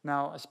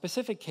 Now, a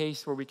specific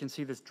case where we can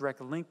see this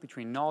direct link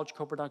between knowledge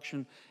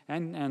co-production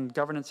and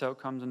governance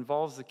outcomes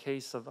involves the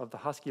case of the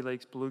Husky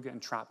Lakes beluga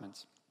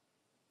entrapments.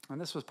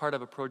 And this was part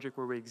of a project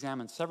where we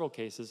examined several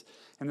cases,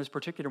 and this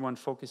particular one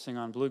focusing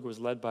on beluga was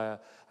led by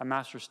a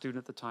master's student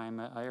at the time,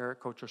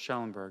 Eric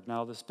Kochel-Schellenberg.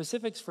 Now, the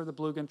specifics for the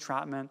beluga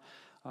entrapment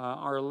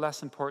are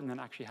less important than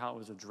actually how it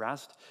was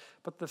addressed.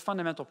 But the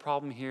fundamental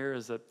problem here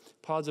is that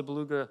pods of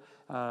beluga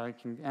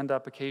can end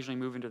up occasionally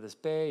moving to this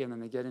bay, and then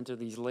they get into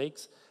these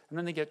lakes, and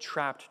then they get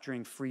trapped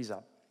during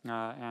freeze-up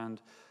and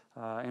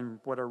in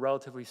what are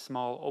relatively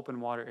small open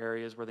water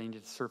areas where they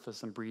need to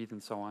surface and breathe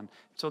and so on.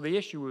 So the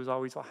issue was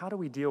always, well, how do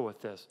we deal with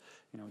this?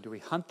 Do we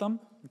hunt them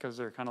because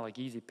they're kind of like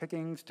easy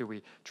pickings? Do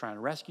we try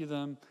and rescue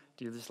them?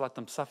 Do you just let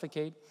them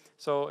suffocate?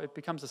 So it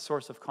becomes a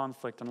source of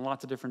conflict, and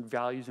lots of different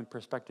values and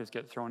perspectives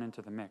get thrown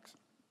into the mix.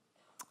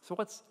 So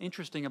what's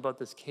interesting about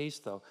this case,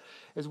 though,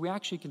 is we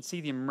actually can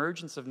see the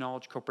emergence of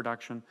knowledge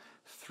co-production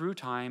through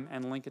time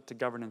and link it to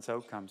governance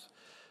outcomes.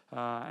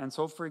 And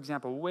so, for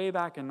example, way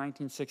back in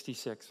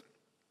 1966,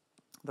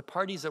 the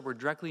parties that were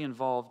directly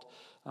involved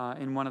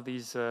in one of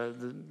these,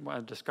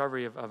 the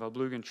discovery of a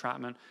beluga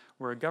entrapment,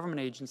 were a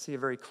government agency, a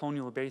very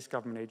colonial-based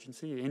government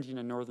agency, Indian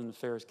and Northern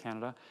Affairs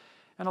Canada,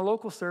 and a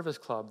local service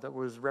club that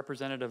was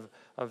representative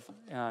of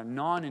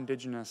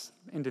non-Indigenous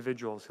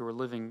individuals who were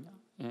living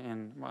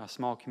in a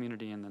small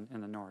community in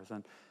the north.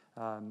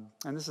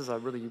 And this is a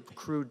really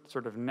crude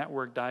sort of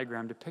network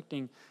diagram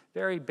depicting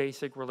very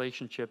basic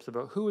relationships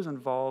about who is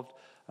involved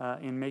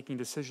in making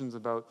decisions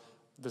about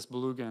this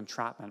beluga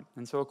entrapment.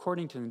 And so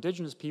according to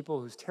Indigenous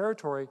people whose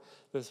territory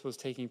this was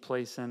taking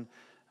place in,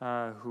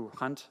 who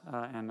hunt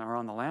and are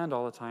on the land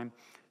all the time,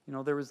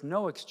 there was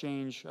no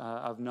exchange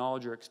of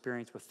knowledge or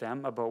experience with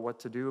them about what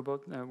to do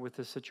with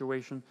this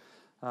situation.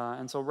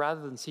 And so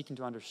rather than seeking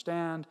to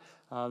understand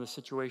the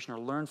situation or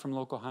learn from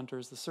local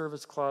hunters, the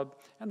service club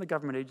and the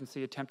government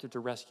agency attempted to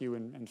rescue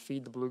and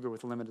feed the beluga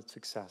with limited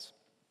success.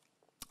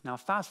 Now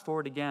fast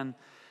forward again,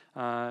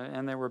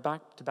 and there were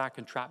back-to-back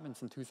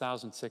entrapments in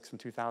 2006 and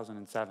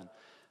 2007.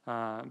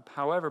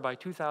 However, by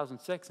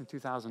 2006 and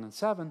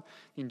 2007,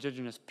 the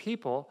Indigenous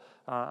people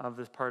of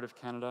this part of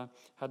Canada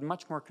had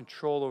much more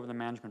control over the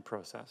management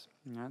process.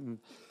 And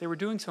they were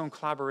doing so in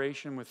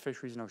collaboration with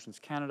Fisheries and Oceans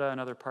Canada and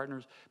other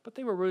partners, but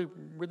they were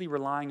really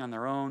relying on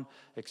their own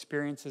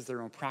experiences,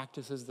 their own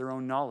practices, their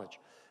own knowledge.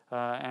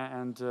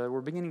 And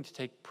we're beginning to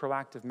take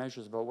proactive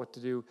measures about what to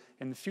do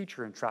in the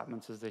future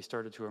entrapments as they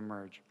started to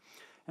emerge.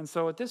 And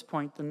so at this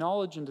point, the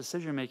knowledge and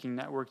decision-making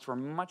networks were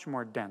much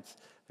more dense.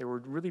 They were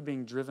really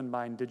being driven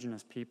by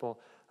Indigenous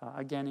people,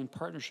 again, in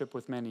partnership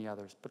with many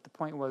others. But the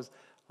point was,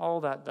 all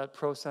that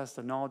process,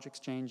 the knowledge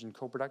exchange and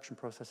co-production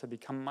process had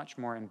become much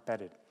more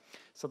embedded.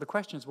 So the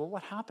question is, well,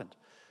 what happened?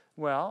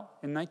 Well,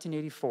 in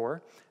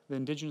 1984, the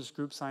Indigenous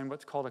group signed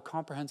what's called a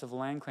Comprehensive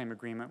Land Claim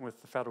Agreement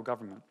with the federal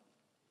government.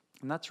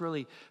 And that's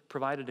really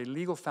provided a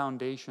legal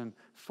foundation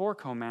for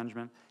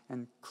co-management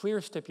and clear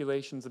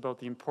stipulations about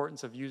the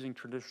importance of using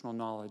traditional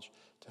knowledge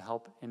to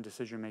help in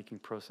decision-making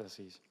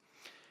processes.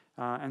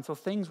 And so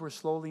things were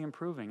slowly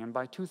improving. And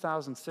by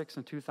 2006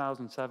 and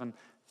 2007,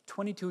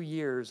 22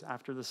 years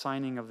after the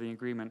signing of the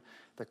agreement,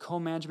 the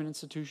co-management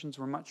institutions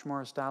were much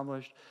more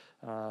established,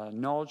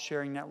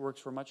 knowledge-sharing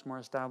networks were much more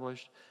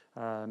established,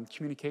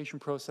 communication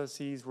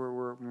processes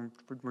were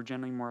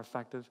generally more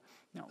effective.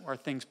 Now, are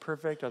things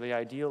perfect? Are they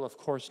ideal? Of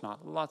course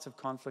not. Lots of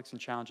conflicts and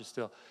challenges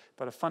still,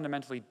 but a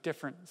fundamentally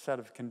different set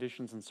of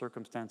conditions and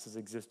circumstances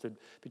existed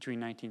between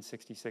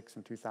 1966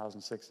 and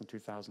 2006 and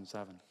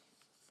 2007.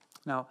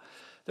 Now,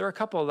 there are a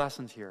couple of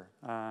lessons here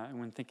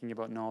when thinking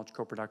about knowledge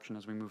co-production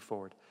as we move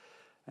forward.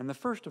 And the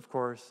first, of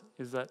course,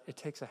 is that it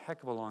takes a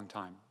heck of a long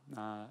time.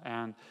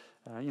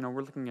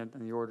 We're looking at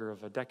the order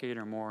of a decade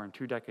or more and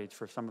 2 decades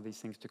for some of these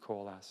things to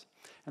coalesce.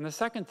 And the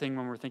second thing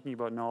when we're thinking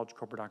about knowledge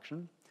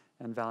co-production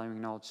and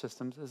valuing knowledge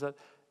systems is that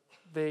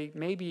they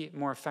may be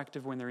more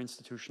effective when they're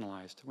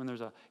institutionalized, when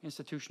there's an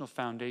institutional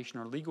foundation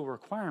or legal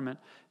requirement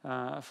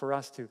for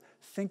us to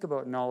think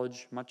about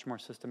knowledge much more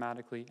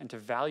systematically and to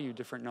value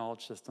different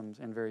knowledge systems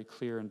in very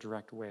clear and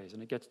direct ways.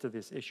 And it gets to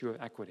this issue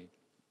of equity.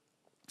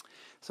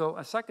 So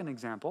a second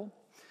example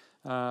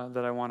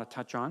that I want to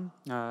touch on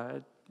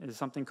is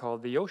something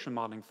called the Ocean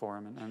Modeling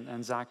Forum,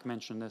 and Zach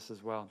mentioned this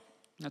as well.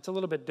 It's a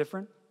little bit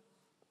different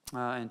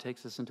and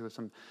takes us into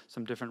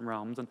some different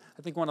realms. And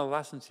I think one of the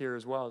lessons here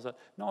as well is that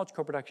knowledge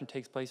co-production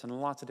takes place in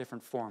lots of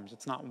different forms.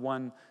 It's not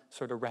one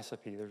sort of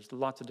recipe. There's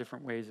lots of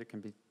different ways it can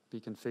be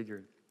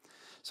configured.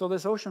 So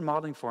this Ocean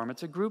Modeling Forum,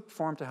 it's a group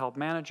formed to help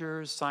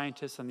managers,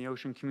 scientists, and the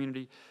ocean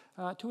community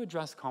to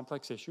address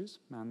complex issues,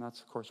 and that's,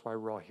 of course, why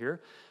we're all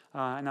here.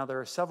 Now, there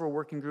are several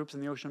working groups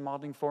in the Ocean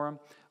Modeling Forum,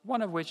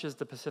 one of which is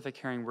the Pacific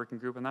Herring Working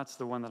Group, and that's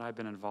the one that I've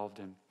been involved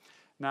in.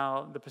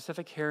 Now, the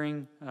Pacific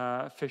herring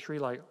fishery,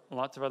 like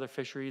lots of other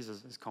fisheries,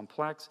 is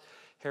complex.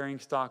 Herring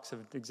stocks have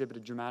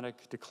exhibited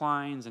dramatic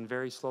declines and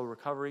very slow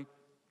recovery.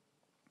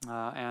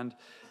 And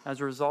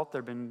as a result, there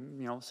have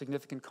been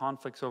significant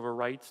conflicts over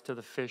rights to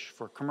the fish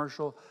for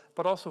commercial,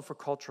 but also for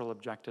cultural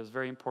objectives,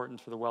 very important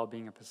for the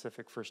well-being of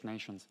Pacific First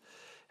Nations.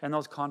 And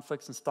those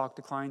conflicts and stock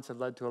declines have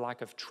led to a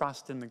lack of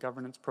trust in the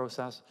governance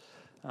process.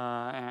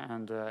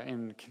 In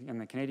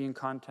the Canadian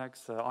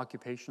context,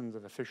 occupations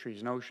of the Fisheries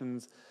and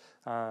Oceans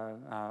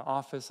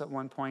office at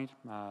one point,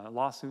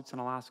 lawsuits in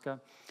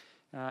Alaska.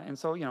 And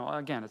so,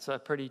 again, it's a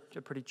pretty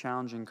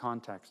challenging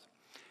context.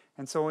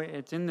 And so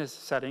it's in this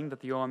setting that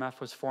the OMF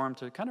was formed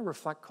to kind of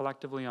reflect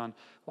collectively on,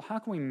 well, how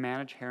can we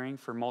manage herring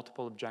for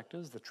multiple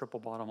objectives, the triple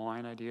bottom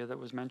line idea that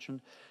was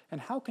mentioned,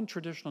 and how can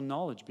traditional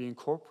knowledge be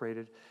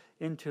incorporated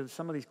into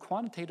some of these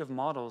quantitative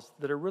models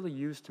that are really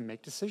used to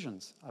make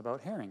decisions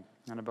about herring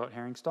and about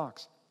herring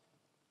stocks.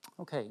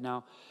 Okay,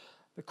 now,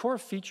 the core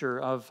feature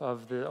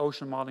of the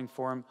Ocean Modeling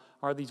Forum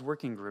are these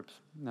working groups,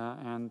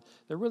 and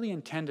they're really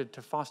intended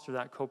to foster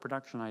that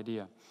co-production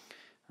idea.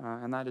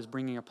 And that is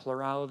bringing a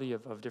plurality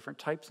of different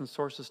types and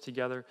sources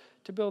together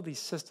to build these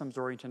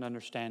systems-oriented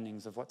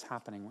understandings of what's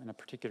happening in a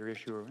particular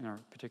issue or in a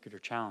particular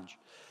challenge.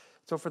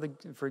 So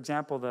for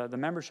example, the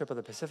membership of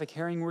the Pacific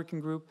Herring Working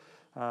Group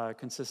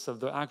consists of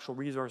the actual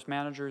resource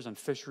managers and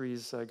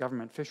fisheries,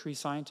 government fisheries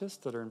scientists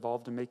that are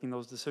involved in making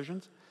those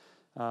decisions.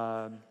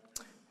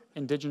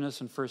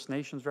 Indigenous and First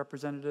Nations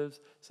representatives,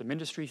 some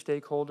industry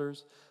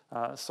stakeholders,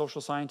 social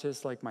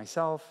scientists like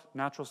myself,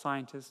 natural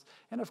scientists,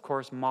 and of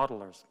course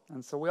modelers.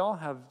 And so we all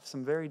have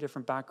some very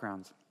different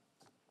backgrounds.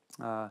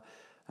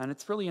 And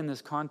it's really in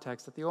this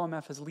context that the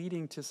OMF is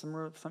leading to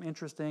some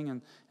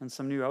interesting and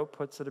some new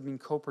outputs that have been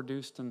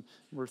co-produced, and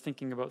we're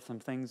thinking about some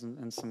things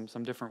in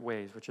some different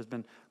ways, which has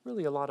been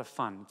really a lot of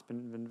fun. It's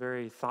been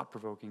very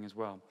thought-provoking as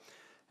well.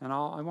 And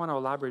I want to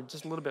elaborate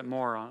just a little bit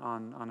more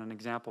on an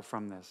example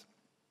from this.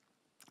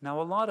 Now,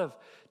 a lot of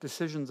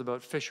decisions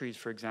about fisheries,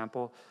 for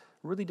example,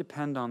 really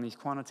depend on these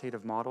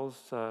quantitative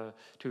models to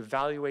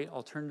evaluate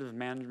alternative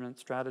management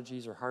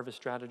strategies or harvest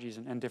strategies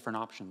and different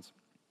options.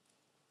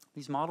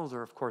 These models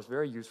are, of course,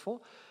 very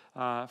useful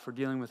for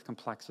dealing with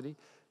complexity,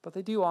 but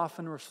they do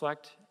often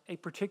reflect a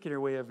particular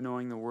way of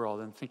knowing the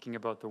world and thinking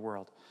about the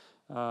world.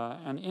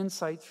 And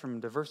insights from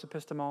diverse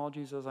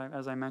epistemologies,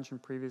 as I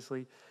mentioned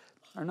previously,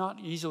 are not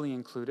easily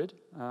included,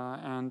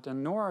 and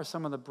nor are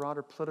some of the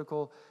broader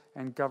political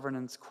and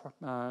governance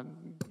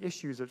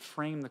issues that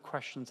frame the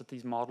questions that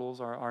these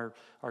models are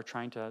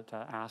trying to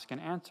ask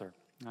and answer.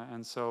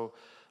 And so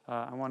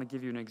I want to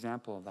give you an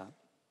example of that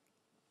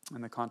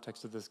in the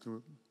context of this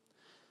group.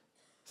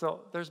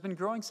 So there's been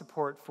growing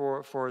support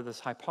for this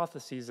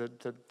hypothesis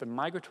that the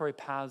migratory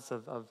paths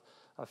of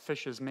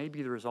fishes may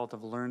be the result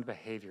of learned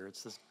behavior.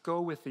 It's this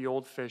go with the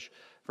old fish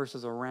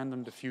versus a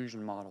random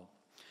diffusion model.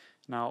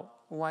 Now,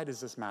 why does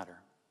this matter?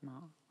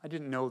 Well, I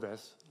didn't know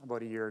this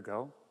about a year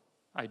ago.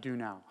 I do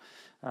now.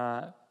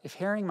 If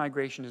herring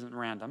migration isn't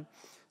random,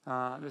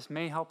 this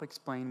may help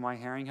explain why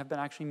herring have been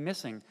actually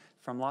missing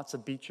from lots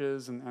of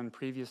beaches and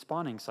previous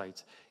spawning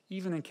sites,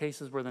 even in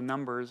cases where the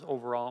numbers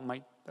overall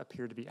might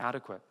appear to be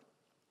adequate.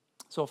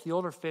 So if the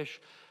older fish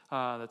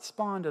that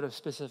spawned at a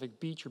specific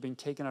beach are being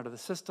taken out of the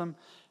system,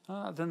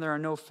 then there are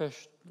no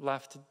fish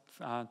left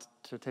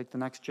to take the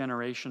next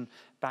generation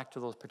back to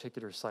those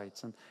particular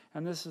sites.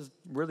 And this is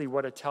really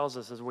what it tells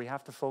us, is we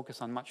have to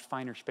focus on much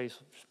finer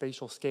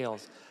spatial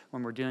scales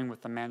when we're dealing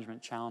with the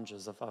management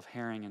challenges of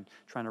herring and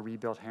trying to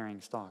rebuild herring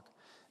stock.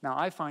 Now,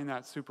 I find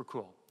that super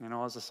cool. You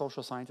know, as a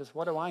social scientist,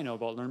 what do I know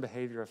about learned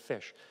behavior of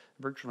fish?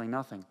 Virtually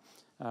nothing.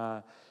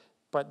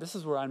 But this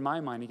is where, in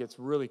my mind, it gets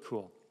really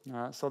cool.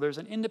 So there's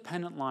an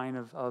independent line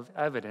of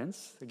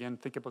evidence. Again,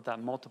 think about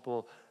that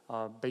multiple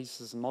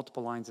bases and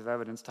multiple lines of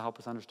evidence to help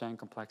us understand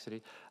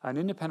complexity. An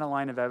independent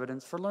line of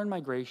evidence for learned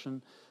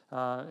migration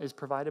is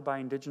provided by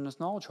Indigenous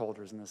knowledge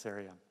holders in this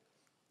area.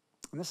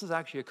 And this is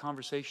actually a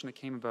conversation that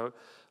came about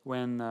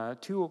when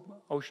two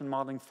Ocean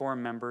Modeling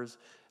Forum members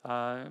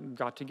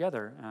got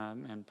together.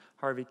 And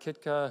Harvey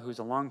Kitka, who's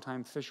a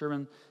longtime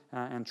fisherman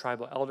and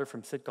tribal elder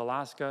from Sitka,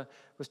 Alaska,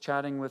 was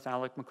chatting with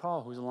Alec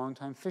McCall, who's a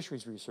longtime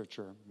fisheries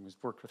researcher, who's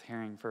worked with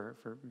herring for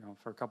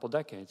a couple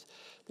decades.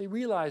 They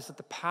realized that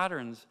the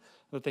patterns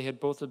that they had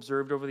both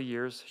observed over the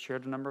years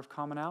shared a number of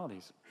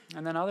commonalities.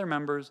 And then other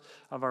members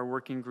of our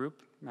working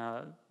group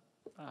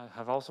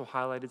have also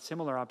highlighted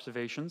similar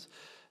observations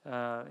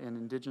in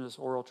Indigenous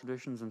oral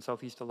traditions in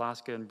Southeast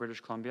Alaska and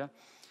British Columbia.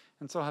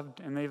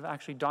 And they've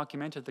actually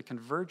documented the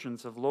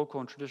convergence of local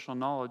and traditional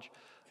knowledge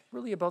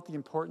really about the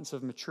importance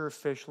of mature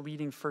fish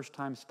leading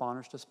first-time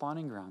spawners to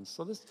spawning grounds.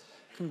 So this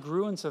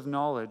congruence of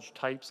knowledge,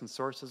 types, and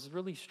sources is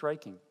really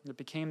striking. It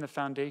became the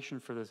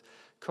foundation for this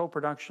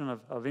co-production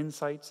of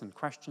insights and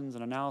questions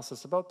and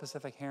analysis about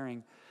Pacific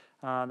herring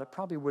that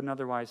probably wouldn't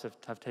otherwise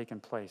have taken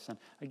place. And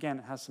again,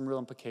 it has some real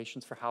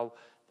implications for how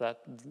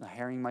that the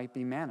herring might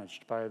be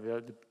managed by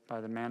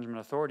the management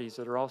authorities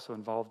that are also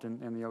involved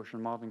in the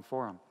Ocean Modeling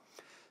Forum.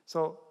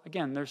 So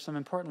again, there's some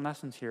important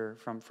lessons here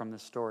from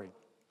this story.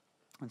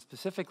 And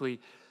specifically,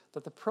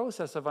 that the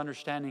process of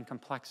understanding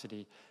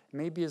complexity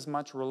may be as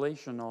much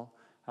relational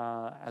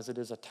as it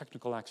is a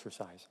technical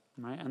exercise,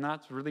 right? And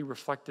that's really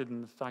reflected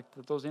in the fact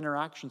that those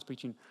interactions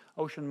between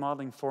Ocean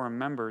Modeling Forum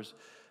members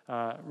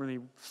really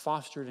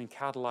fostered and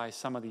catalyzed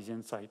some of these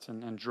insights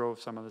and drove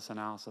some of this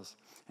analysis.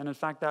 And in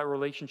fact, that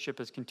relationship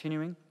is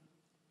continuing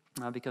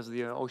because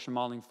the Ocean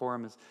Modeling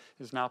Forum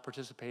is now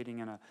participating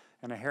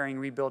in a herring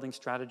rebuilding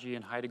strategy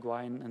in Haida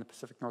Gwaii in the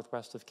Pacific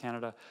Northwest of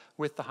Canada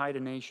with the Haida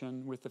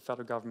Nation, with the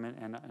federal government,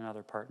 and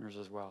other partners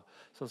as well.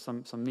 So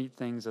some neat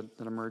things that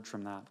emerge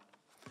from that.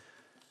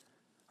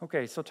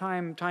 Okay, so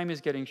time is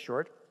getting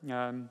short.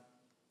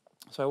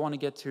 So I want to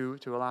get to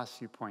a last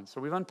few points. So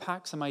we've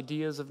unpacked some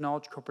ideas of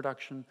knowledge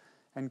co-production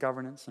and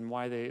governance and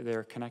why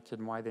they're connected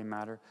and why they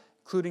matter,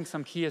 including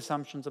some key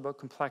assumptions about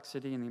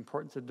complexity and the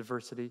importance of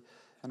diversity.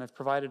 And I've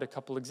provided a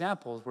couple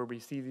examples where we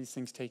see these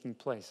things taking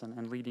place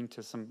and leading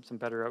to some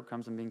better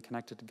outcomes and being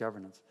connected to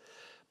governance.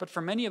 But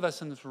for many of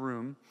us in this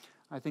room,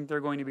 I think there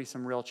are going to be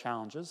some real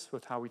challenges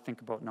with how we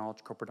think about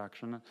knowledge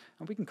co-production.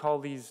 And we can call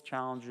these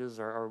challenges,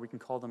 or we can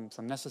call them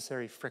some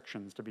necessary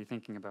frictions to be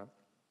thinking about.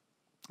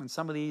 And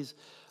some of these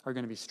are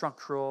going to be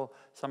structural,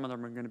 some of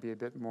them are going to be a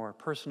bit more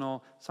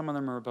personal, some of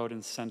them are about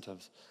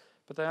incentives.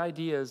 But the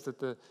idea is that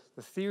the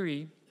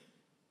theory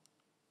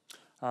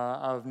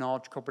of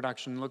knowledge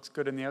co-production looks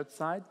good on the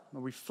outside.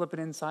 When we flip it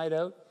inside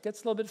out, it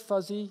gets a little bit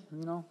fuzzy,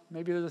 you know,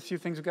 maybe there's a few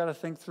things we've got to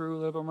think through a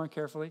little bit more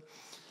carefully.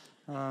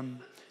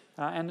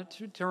 And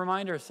to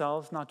remind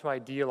ourselves not to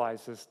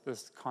idealize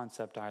this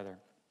concept either.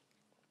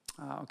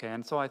 Okay,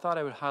 and so I thought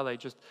I would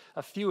highlight just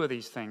a few of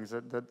these things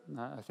that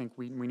I think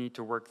we need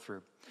to work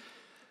through.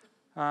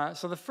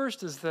 So the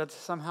first is that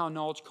somehow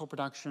knowledge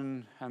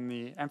co-production and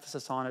the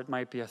emphasis on it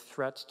might be a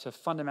threat to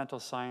fundamental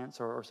science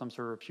or some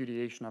sort of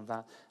repudiation of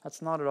that.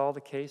 That's not at all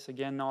the case.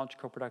 Again, knowledge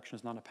co-production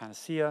is not a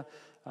panacea,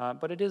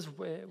 but it is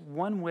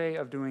one way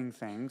of doing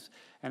things,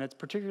 and it's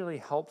particularly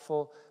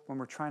helpful when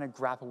we're trying to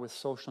grapple with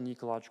social and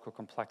ecological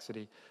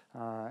complexity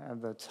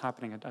that's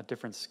happening at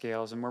different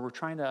scales and where we're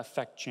trying to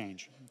affect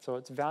change. So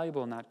it's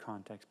valuable in that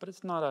context, but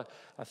it's not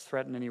a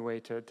threat in any way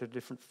to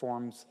different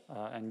forms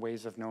and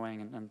ways of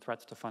knowing and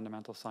threats to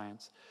fundamental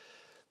science.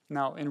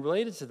 Now, in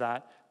related to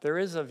that, there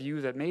is a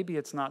view that maybe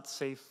it's not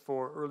safe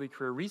for early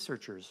career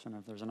researchers. And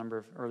if there's a number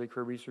of early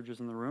career researchers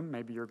in the room,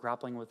 maybe you're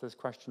grappling with this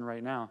question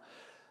right now.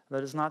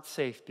 that is not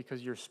safe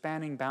because you're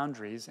spanning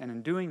boundaries, and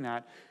in doing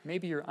that,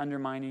 maybe you're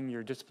undermining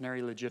your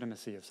disciplinary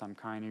legitimacy of some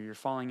kind, or you're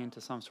falling into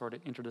some sort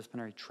of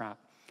interdisciplinary trap.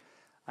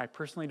 I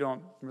personally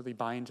don't really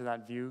buy into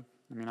that view.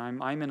 I mean,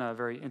 I'm in a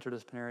very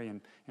interdisciplinary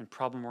and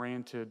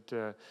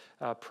problem-oriented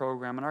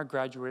program, and our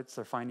graduates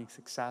are finding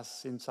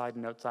success inside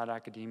and outside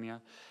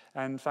academia.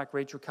 And in fact,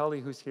 Rachel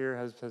Kelly, who's here,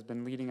 has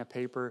been leading a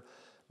paper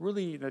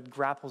really that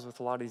grapples with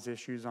a lot of these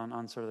issues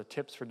on sort of the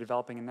tips for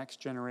developing a next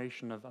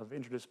generation of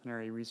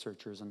interdisciplinary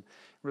researchers, and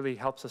really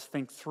helps us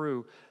think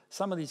through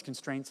some of these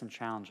constraints and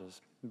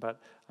challenges.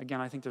 But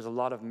again, I think there's a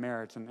lot of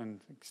merit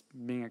in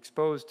being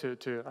exposed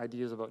to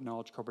ideas about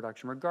knowledge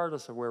co-production,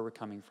 regardless of where we're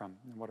coming from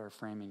and what our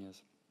framing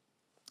is.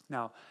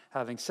 Now,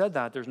 having said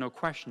that, there's no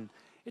question,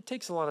 it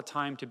takes a lot of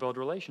time to build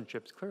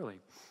relationships, clearly.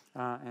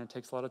 And it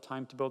takes a lot of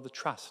time to build the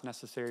trust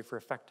necessary for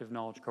effective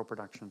knowledge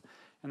co-production.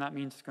 And that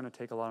means it's going to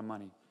take a lot of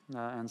money.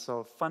 And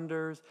so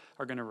funders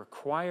are going to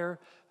require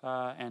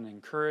and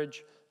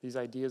encourage these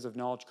ideas of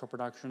knowledge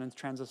co-production and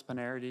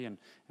transdisciplinarity and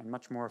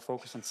much more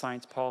focus on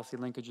science policy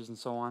linkages and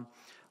so on.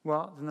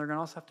 Well, then they're going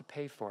to also have to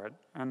pay for it.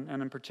 And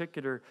in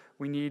particular,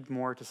 we need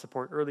more to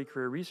support early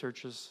career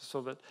researchers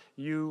so that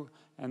you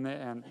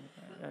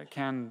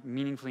can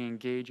meaningfully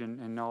engage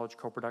in knowledge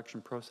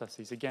co-production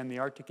processes. Again, the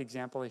Arctic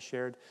example I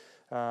shared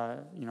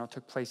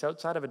took place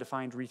outside of a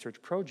defined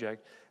research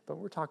project, but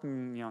we're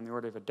talking on the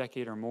order of a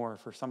decade or more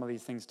for some of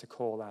these things to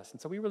coalesce. And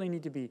so we really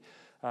need to be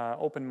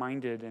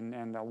open-minded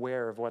and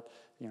aware of what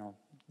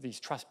these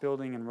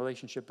trust-building and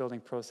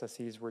relationship-building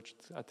processes, which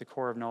at the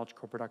core of knowledge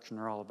co-production,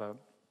 are all about.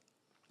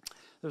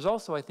 There's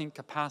also, I think,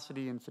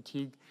 capacity and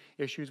fatigue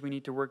issues we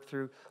need to work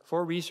through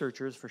for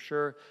researchers, for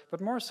sure, but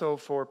more so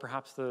for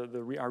perhaps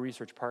our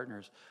research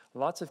partners.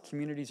 Lots of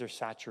communities are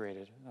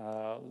saturated.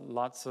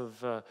 Lots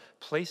of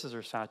places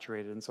are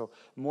saturated. And so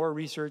more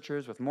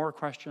researchers with more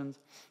questions,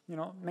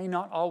 may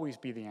not always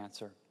be the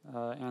answer.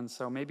 And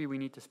so maybe we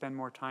need to spend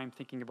more time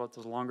thinking about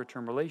those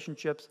longer-term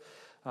relationships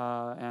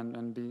the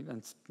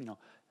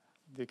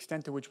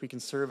extent to which we can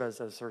serve as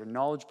sort of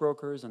knowledge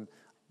brokers and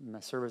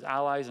serve as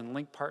allies and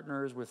link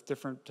partners with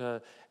different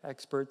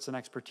experts and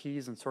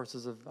expertise and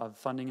sources of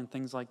funding and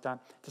things like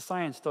that. The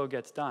science still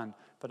gets done,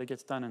 but it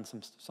gets done in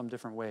some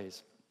different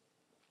ways.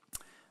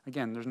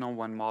 Again, there's no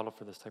one model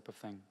for this type of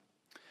thing.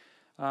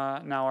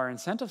 Now, our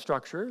incentive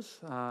structures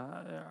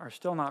are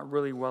still not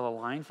really well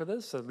aligned for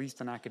this, at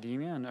least in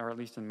academia, or at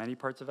least in many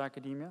parts of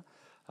academia.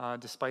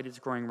 Despite its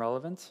growing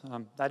relevance.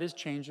 That is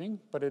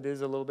changing, but it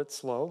is a little bit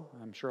slow.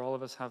 I'm sure all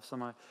of us have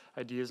some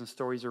ideas and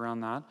stories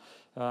around that.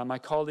 My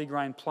colleague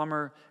Ryan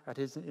Plummer at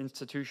his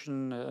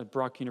institution at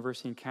Brock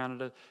University in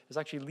Canada is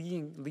actually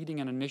leading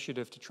an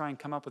initiative to try and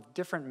come up with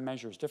different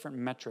measures, different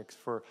metrics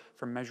for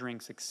measuring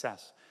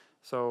success.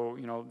 So,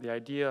 the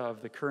idea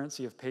of the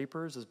currency of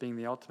papers as being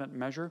the ultimate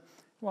measure,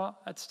 well,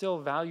 that's still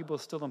valuable,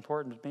 still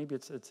important, but maybe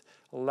it's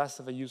less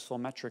of a useful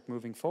metric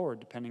moving forward,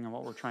 depending on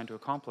what we're trying to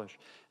accomplish.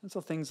 And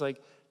so things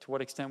like to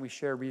what extent we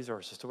share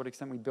resources, to what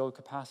extent we build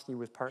capacity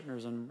with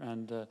partners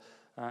and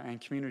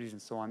communities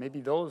and so on. Maybe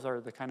those are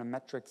the kind of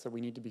metrics that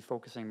we need to be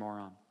focusing more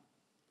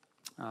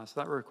on. So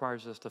that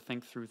requires us to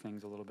think through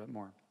things a little bit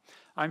more.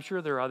 I'm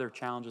sure there are other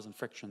challenges and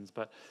frictions,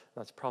 but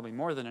that's probably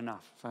more than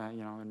enough,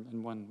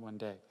 in one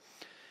day.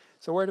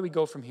 So where do we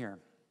go from here?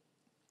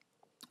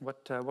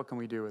 What can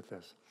we do with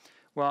this?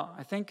 Well,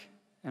 I think,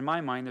 in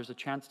my mind, there's a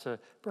chance to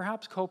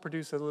perhaps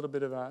co-produce a little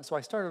bit of so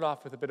I started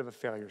off with a bit of a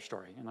failure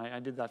story, and I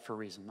did that for a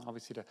reason,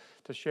 obviously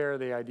to share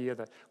the idea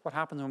that what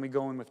happens when we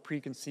go in with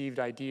preconceived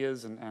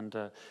ideas and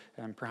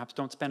perhaps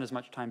don't spend as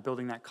much time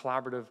building that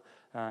collaborative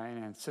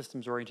and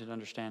systems-oriented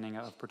understanding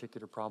of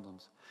particular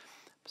problems.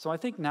 So I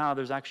think now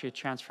there's actually a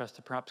chance for us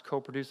to perhaps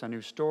co-produce a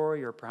new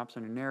story or perhaps a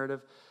new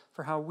narrative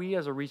for how we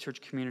as a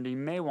research community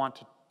may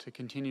want to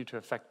continue to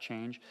affect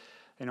change.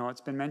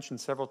 It's been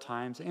mentioned several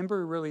times.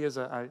 IMBeR really is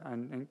a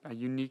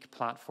unique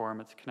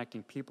platform. It's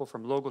connecting people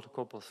from local to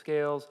global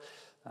scales,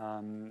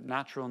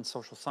 natural and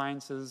social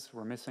sciences.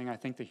 We're missing, I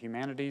think, the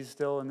humanities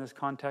still in this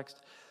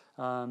context.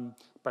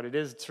 But it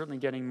is certainly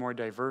getting more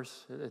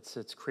diverse.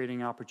 It's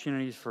creating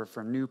opportunities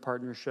for new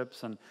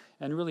partnerships and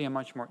really a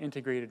much more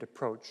integrated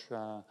approach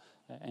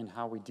in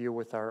how we deal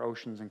with our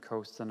oceans and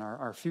coasts and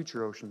our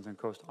future oceans and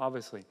coasts,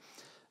 obviously,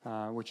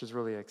 which is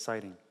really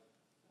exciting.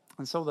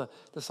 And so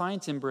the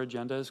Science IMBeR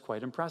agenda is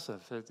quite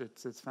impressive.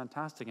 It's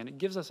fantastic, and it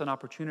gives us an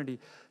opportunity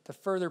to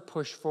further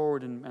push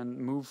forward and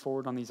move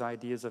forward on these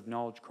ideas of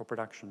knowledge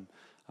co-production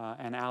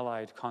and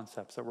allied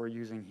concepts that we're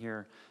using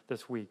here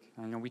this week.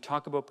 And, we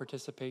talk about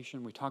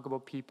participation, we talk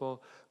about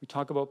people, we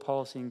talk about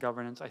policy and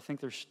governance. I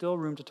think there's still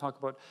room to talk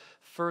about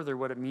further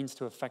what it means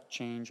to affect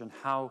change and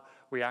how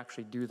we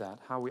actually do that,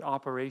 how we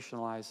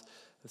operationalize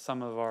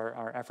some of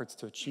our efforts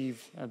to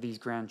achieve these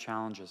grand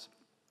challenges.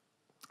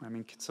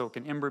 So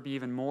can IMBeR be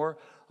even more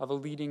of a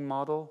leading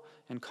model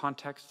and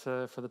context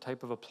for the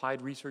type of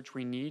applied research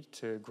we need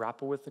to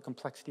grapple with the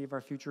complexity of our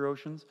future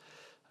oceans?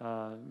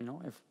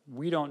 If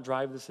we don't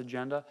drive this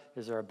agenda,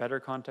 is there a better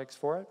context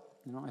for it?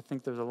 You know, I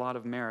think there's a lot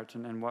of merit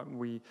in what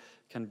we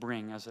can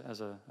bring as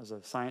a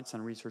science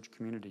and research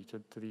community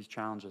to these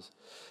challenges.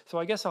 So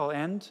I guess I'll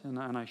end,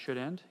 and I should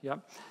end,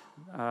 yep,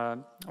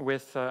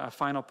 with a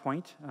final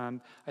point.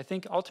 I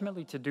think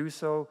ultimately to do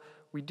so,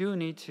 we do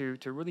need to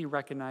really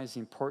recognize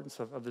the importance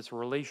of this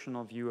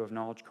relational view of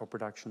knowledge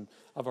co-production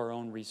of our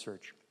own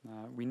research.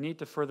 We need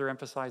to further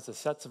emphasize the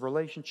sets of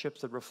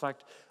relationships that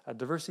reflect a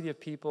diversity of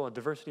people, a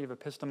diversity of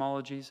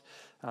epistemologies,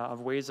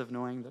 of ways of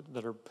knowing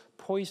that are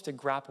poised to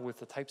grapple with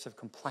the types of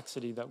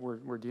complexity that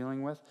we're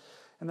dealing with,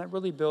 and that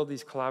really build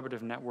these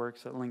collaborative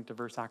networks that link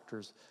diverse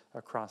actors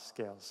across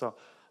scales. So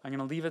I'm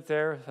going to leave it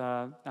there.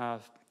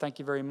 Thank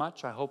you very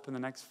much. I hope in the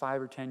next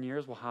 5 or 10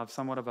 years we'll have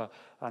somewhat of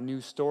a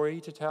new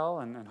story to tell,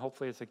 and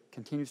hopefully it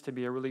continues to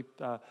be a really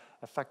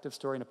effective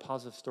story and a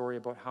positive story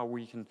about how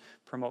we can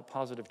promote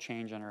positive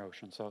change in our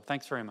ocean. So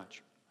thanks very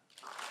much.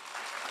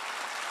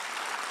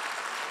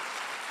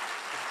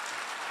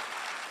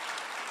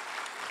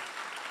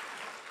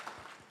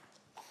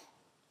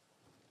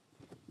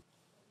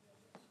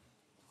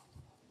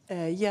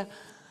 Yeah.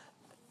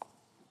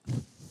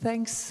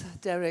 Thanks,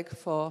 Derek,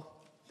 for...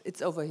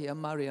 It's over here,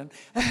 Marion,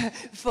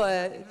 for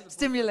a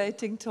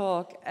stimulating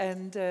talk.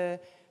 And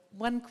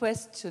one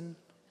question,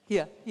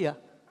 here.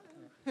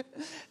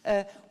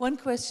 One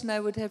question I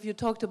would have, you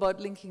talked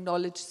about linking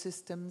knowledge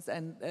systems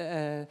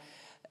and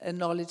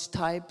knowledge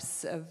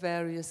types,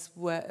 various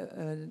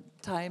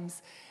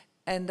times.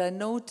 And I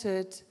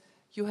noted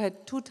you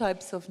had 2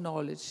 types of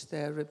knowledge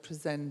there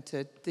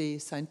represented, the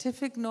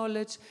scientific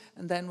knowledge,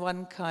 and then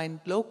one kind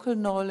local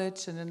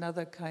knowledge and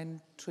another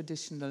kind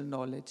traditional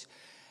knowledge.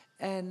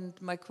 And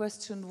my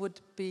question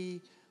would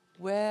be,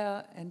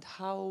 where and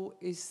how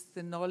is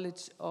the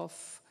knowledge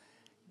of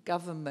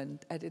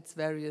government at its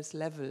various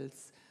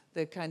levels,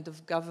 the kind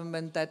of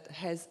government that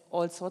has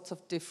all sorts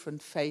of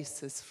different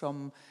faces,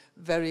 from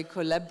very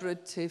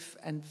collaborative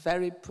and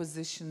very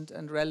positioned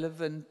and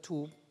relevant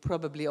to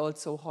probably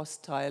also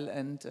hostile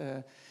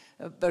and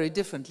very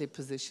differently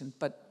positioned.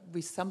 But we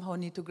somehow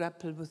need to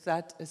grapple with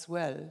that as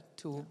well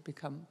to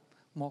become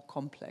more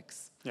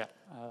complex. Yeah,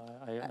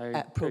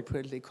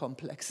 appropriately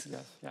complex.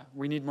 Yes, yeah,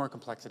 we need more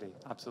complexity,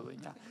 absolutely.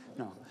 Yeah,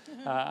 no,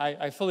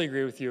 I fully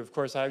agree with you. Of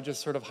course, I'm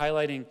just sort of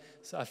highlighting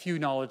a few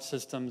knowledge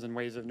systems and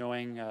ways of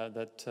knowing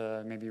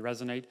that maybe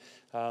resonate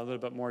a little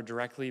bit more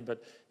directly.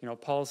 But you know,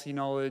 policy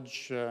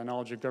knowledge,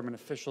 knowledge of government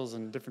officials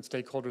and different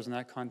stakeholders in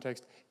that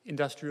context,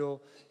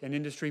 industrial and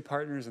industry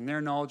partners and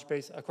their knowledge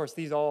base. Of course,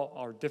 these all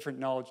are different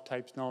knowledge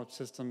types, knowledge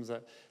systems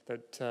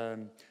that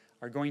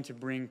are going to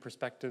bring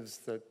perspectives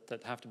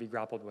that have to be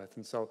grappled with.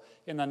 And so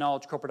in the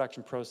knowledge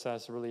co-production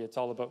process, really it's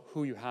all about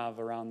who you have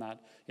around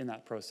that, in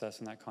that process,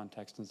 in that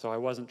context. And so I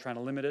wasn't trying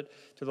to limit it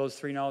to those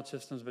 3 knowledge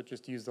systems, but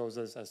just use those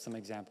as some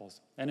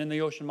examples. And in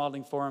the Ocean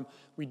Modeling Forum,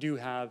 we do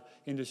have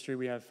industry,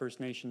 we have First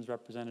Nations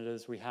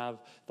representatives, we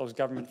have those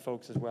government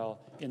folks as well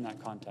in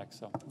that context.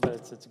 So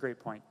it's a great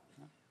point.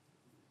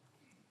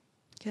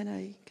 Can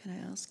I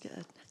ask?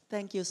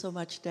 Thank you so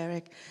much,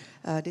 Derek.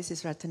 This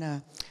is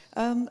Ratana.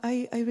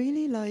 I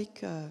really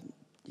like,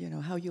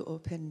 how you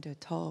opened the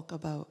talk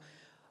about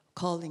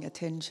calling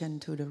attention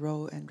to the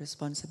role and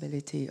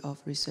responsibility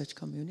of research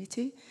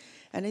community,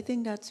 and I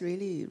think that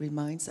really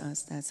reminds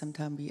us that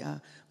sometimes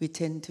we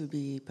tend to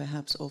be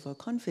perhaps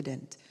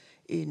overconfident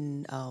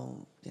in our,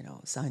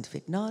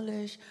 scientific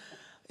knowledge,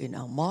 in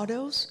our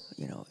models,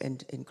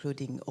 and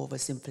including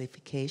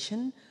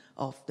oversimplification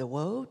of the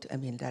world. I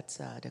mean, that's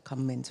the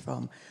comments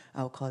from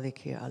our colleague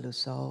here,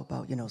 Alusol,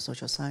 about,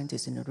 social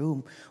scientists in the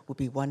room would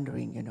be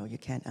wondering, you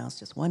can't ask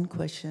just one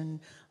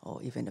question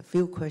or even a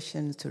few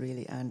questions to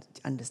really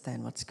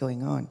understand what's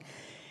going on.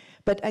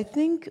 But I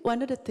think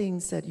one of the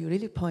things that you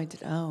really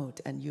pointed out,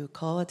 and you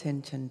call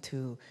attention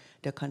to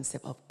the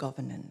concept of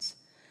governance.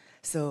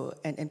 So,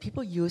 and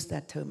people use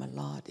that term a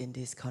lot in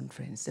this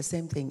conference, the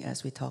same thing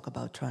as we talk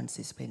about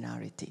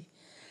transdisciplinarity.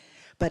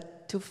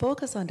 But to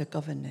focus on the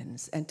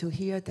governance and to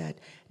hear that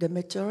the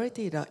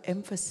majority of the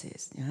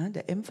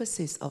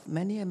emphasis of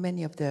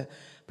many of the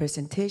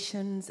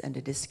presentations and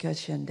the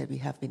discussion that we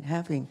have been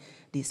having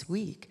this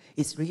week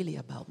is really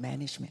about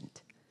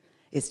management.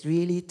 It's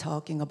really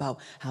talking about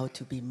how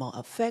to be more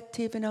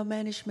effective in our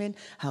management,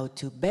 how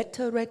to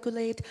better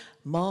regulate,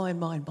 more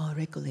and more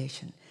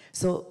regulation.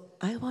 So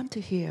I want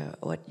to hear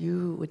what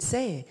you would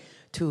say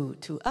to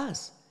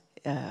us,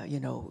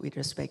 with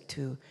respect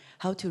to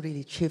how to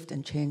really shift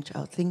and change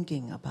our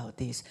thinking about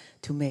this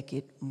to make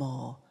it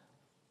more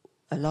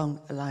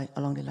along the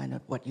line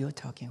of what you're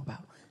talking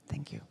about.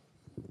 Thank you.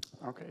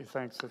 Okay,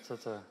 thanks.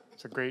 It's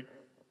a great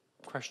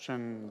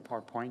question,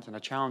 PowerPoint, and a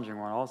challenging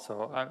one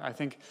also. I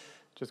think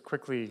just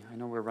quickly, I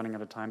know we're running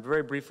out of time, but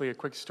very briefly, a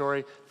quick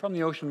story from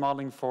the Ocean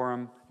Modeling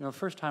Forum. The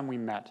first time we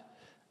met,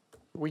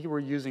 we were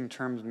using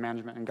terms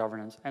management and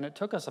governance, and it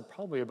took us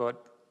probably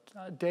about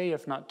a day,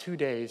 if not 2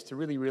 days, to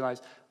really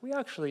realize we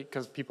actually,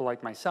 because people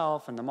like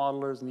myself and the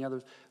modelers and the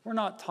others, we're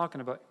not talking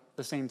about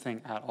the same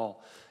thing at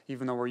all,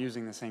 even though we're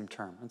using the same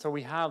term. And so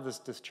we have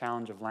this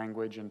challenge of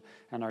language and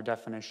our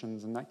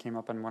definitions, and that came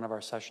up in one of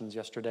our sessions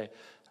yesterday.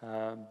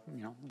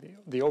 You know,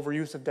 the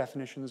overuse of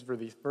definitions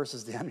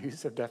versus the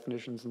underuse of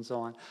definitions and so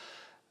on.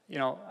 You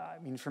know, I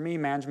mean, for me,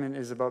 management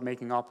is about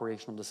making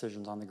operational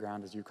decisions on the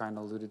ground, as you kind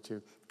of alluded to.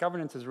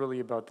 Governance is really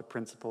about the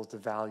principles, the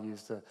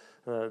values,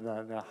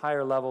 the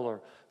higher level,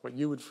 or what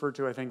you would refer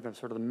to, I think, the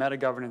sort of the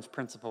meta-governance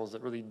principles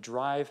that really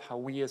drive how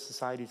we as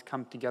societies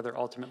come together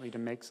ultimately to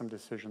make some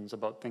decisions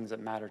about things that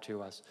matter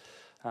to us.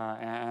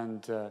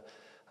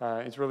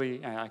 It's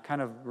really, I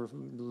kind of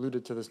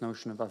alluded to this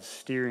notion of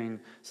steering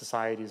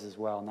societies as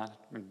well, and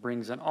that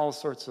brings in all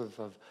sorts of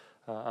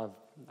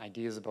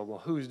ideas about, well,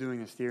 who's doing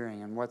the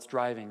steering and what's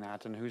driving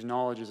that and whose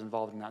knowledge is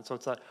involved in that. So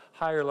it's that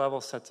higher level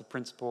sets of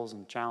principles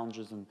and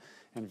challenges and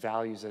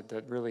values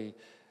that really,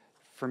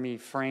 for me,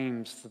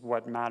 frames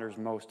what matters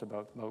most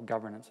about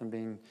governance,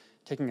 and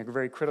taking a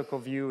very critical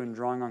view and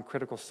drawing on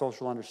critical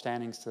social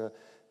understandings to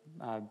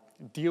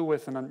deal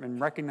with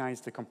and recognize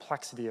the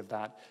complexity of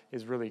that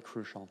is really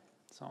crucial.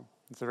 So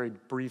it's a very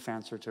brief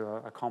answer to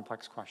a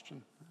complex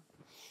question.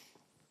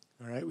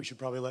 All right, we should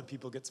probably let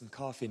people get some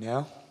coffee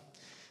now.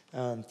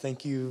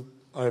 Thank you.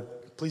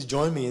 Please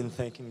join me in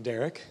thanking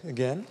Derek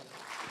again.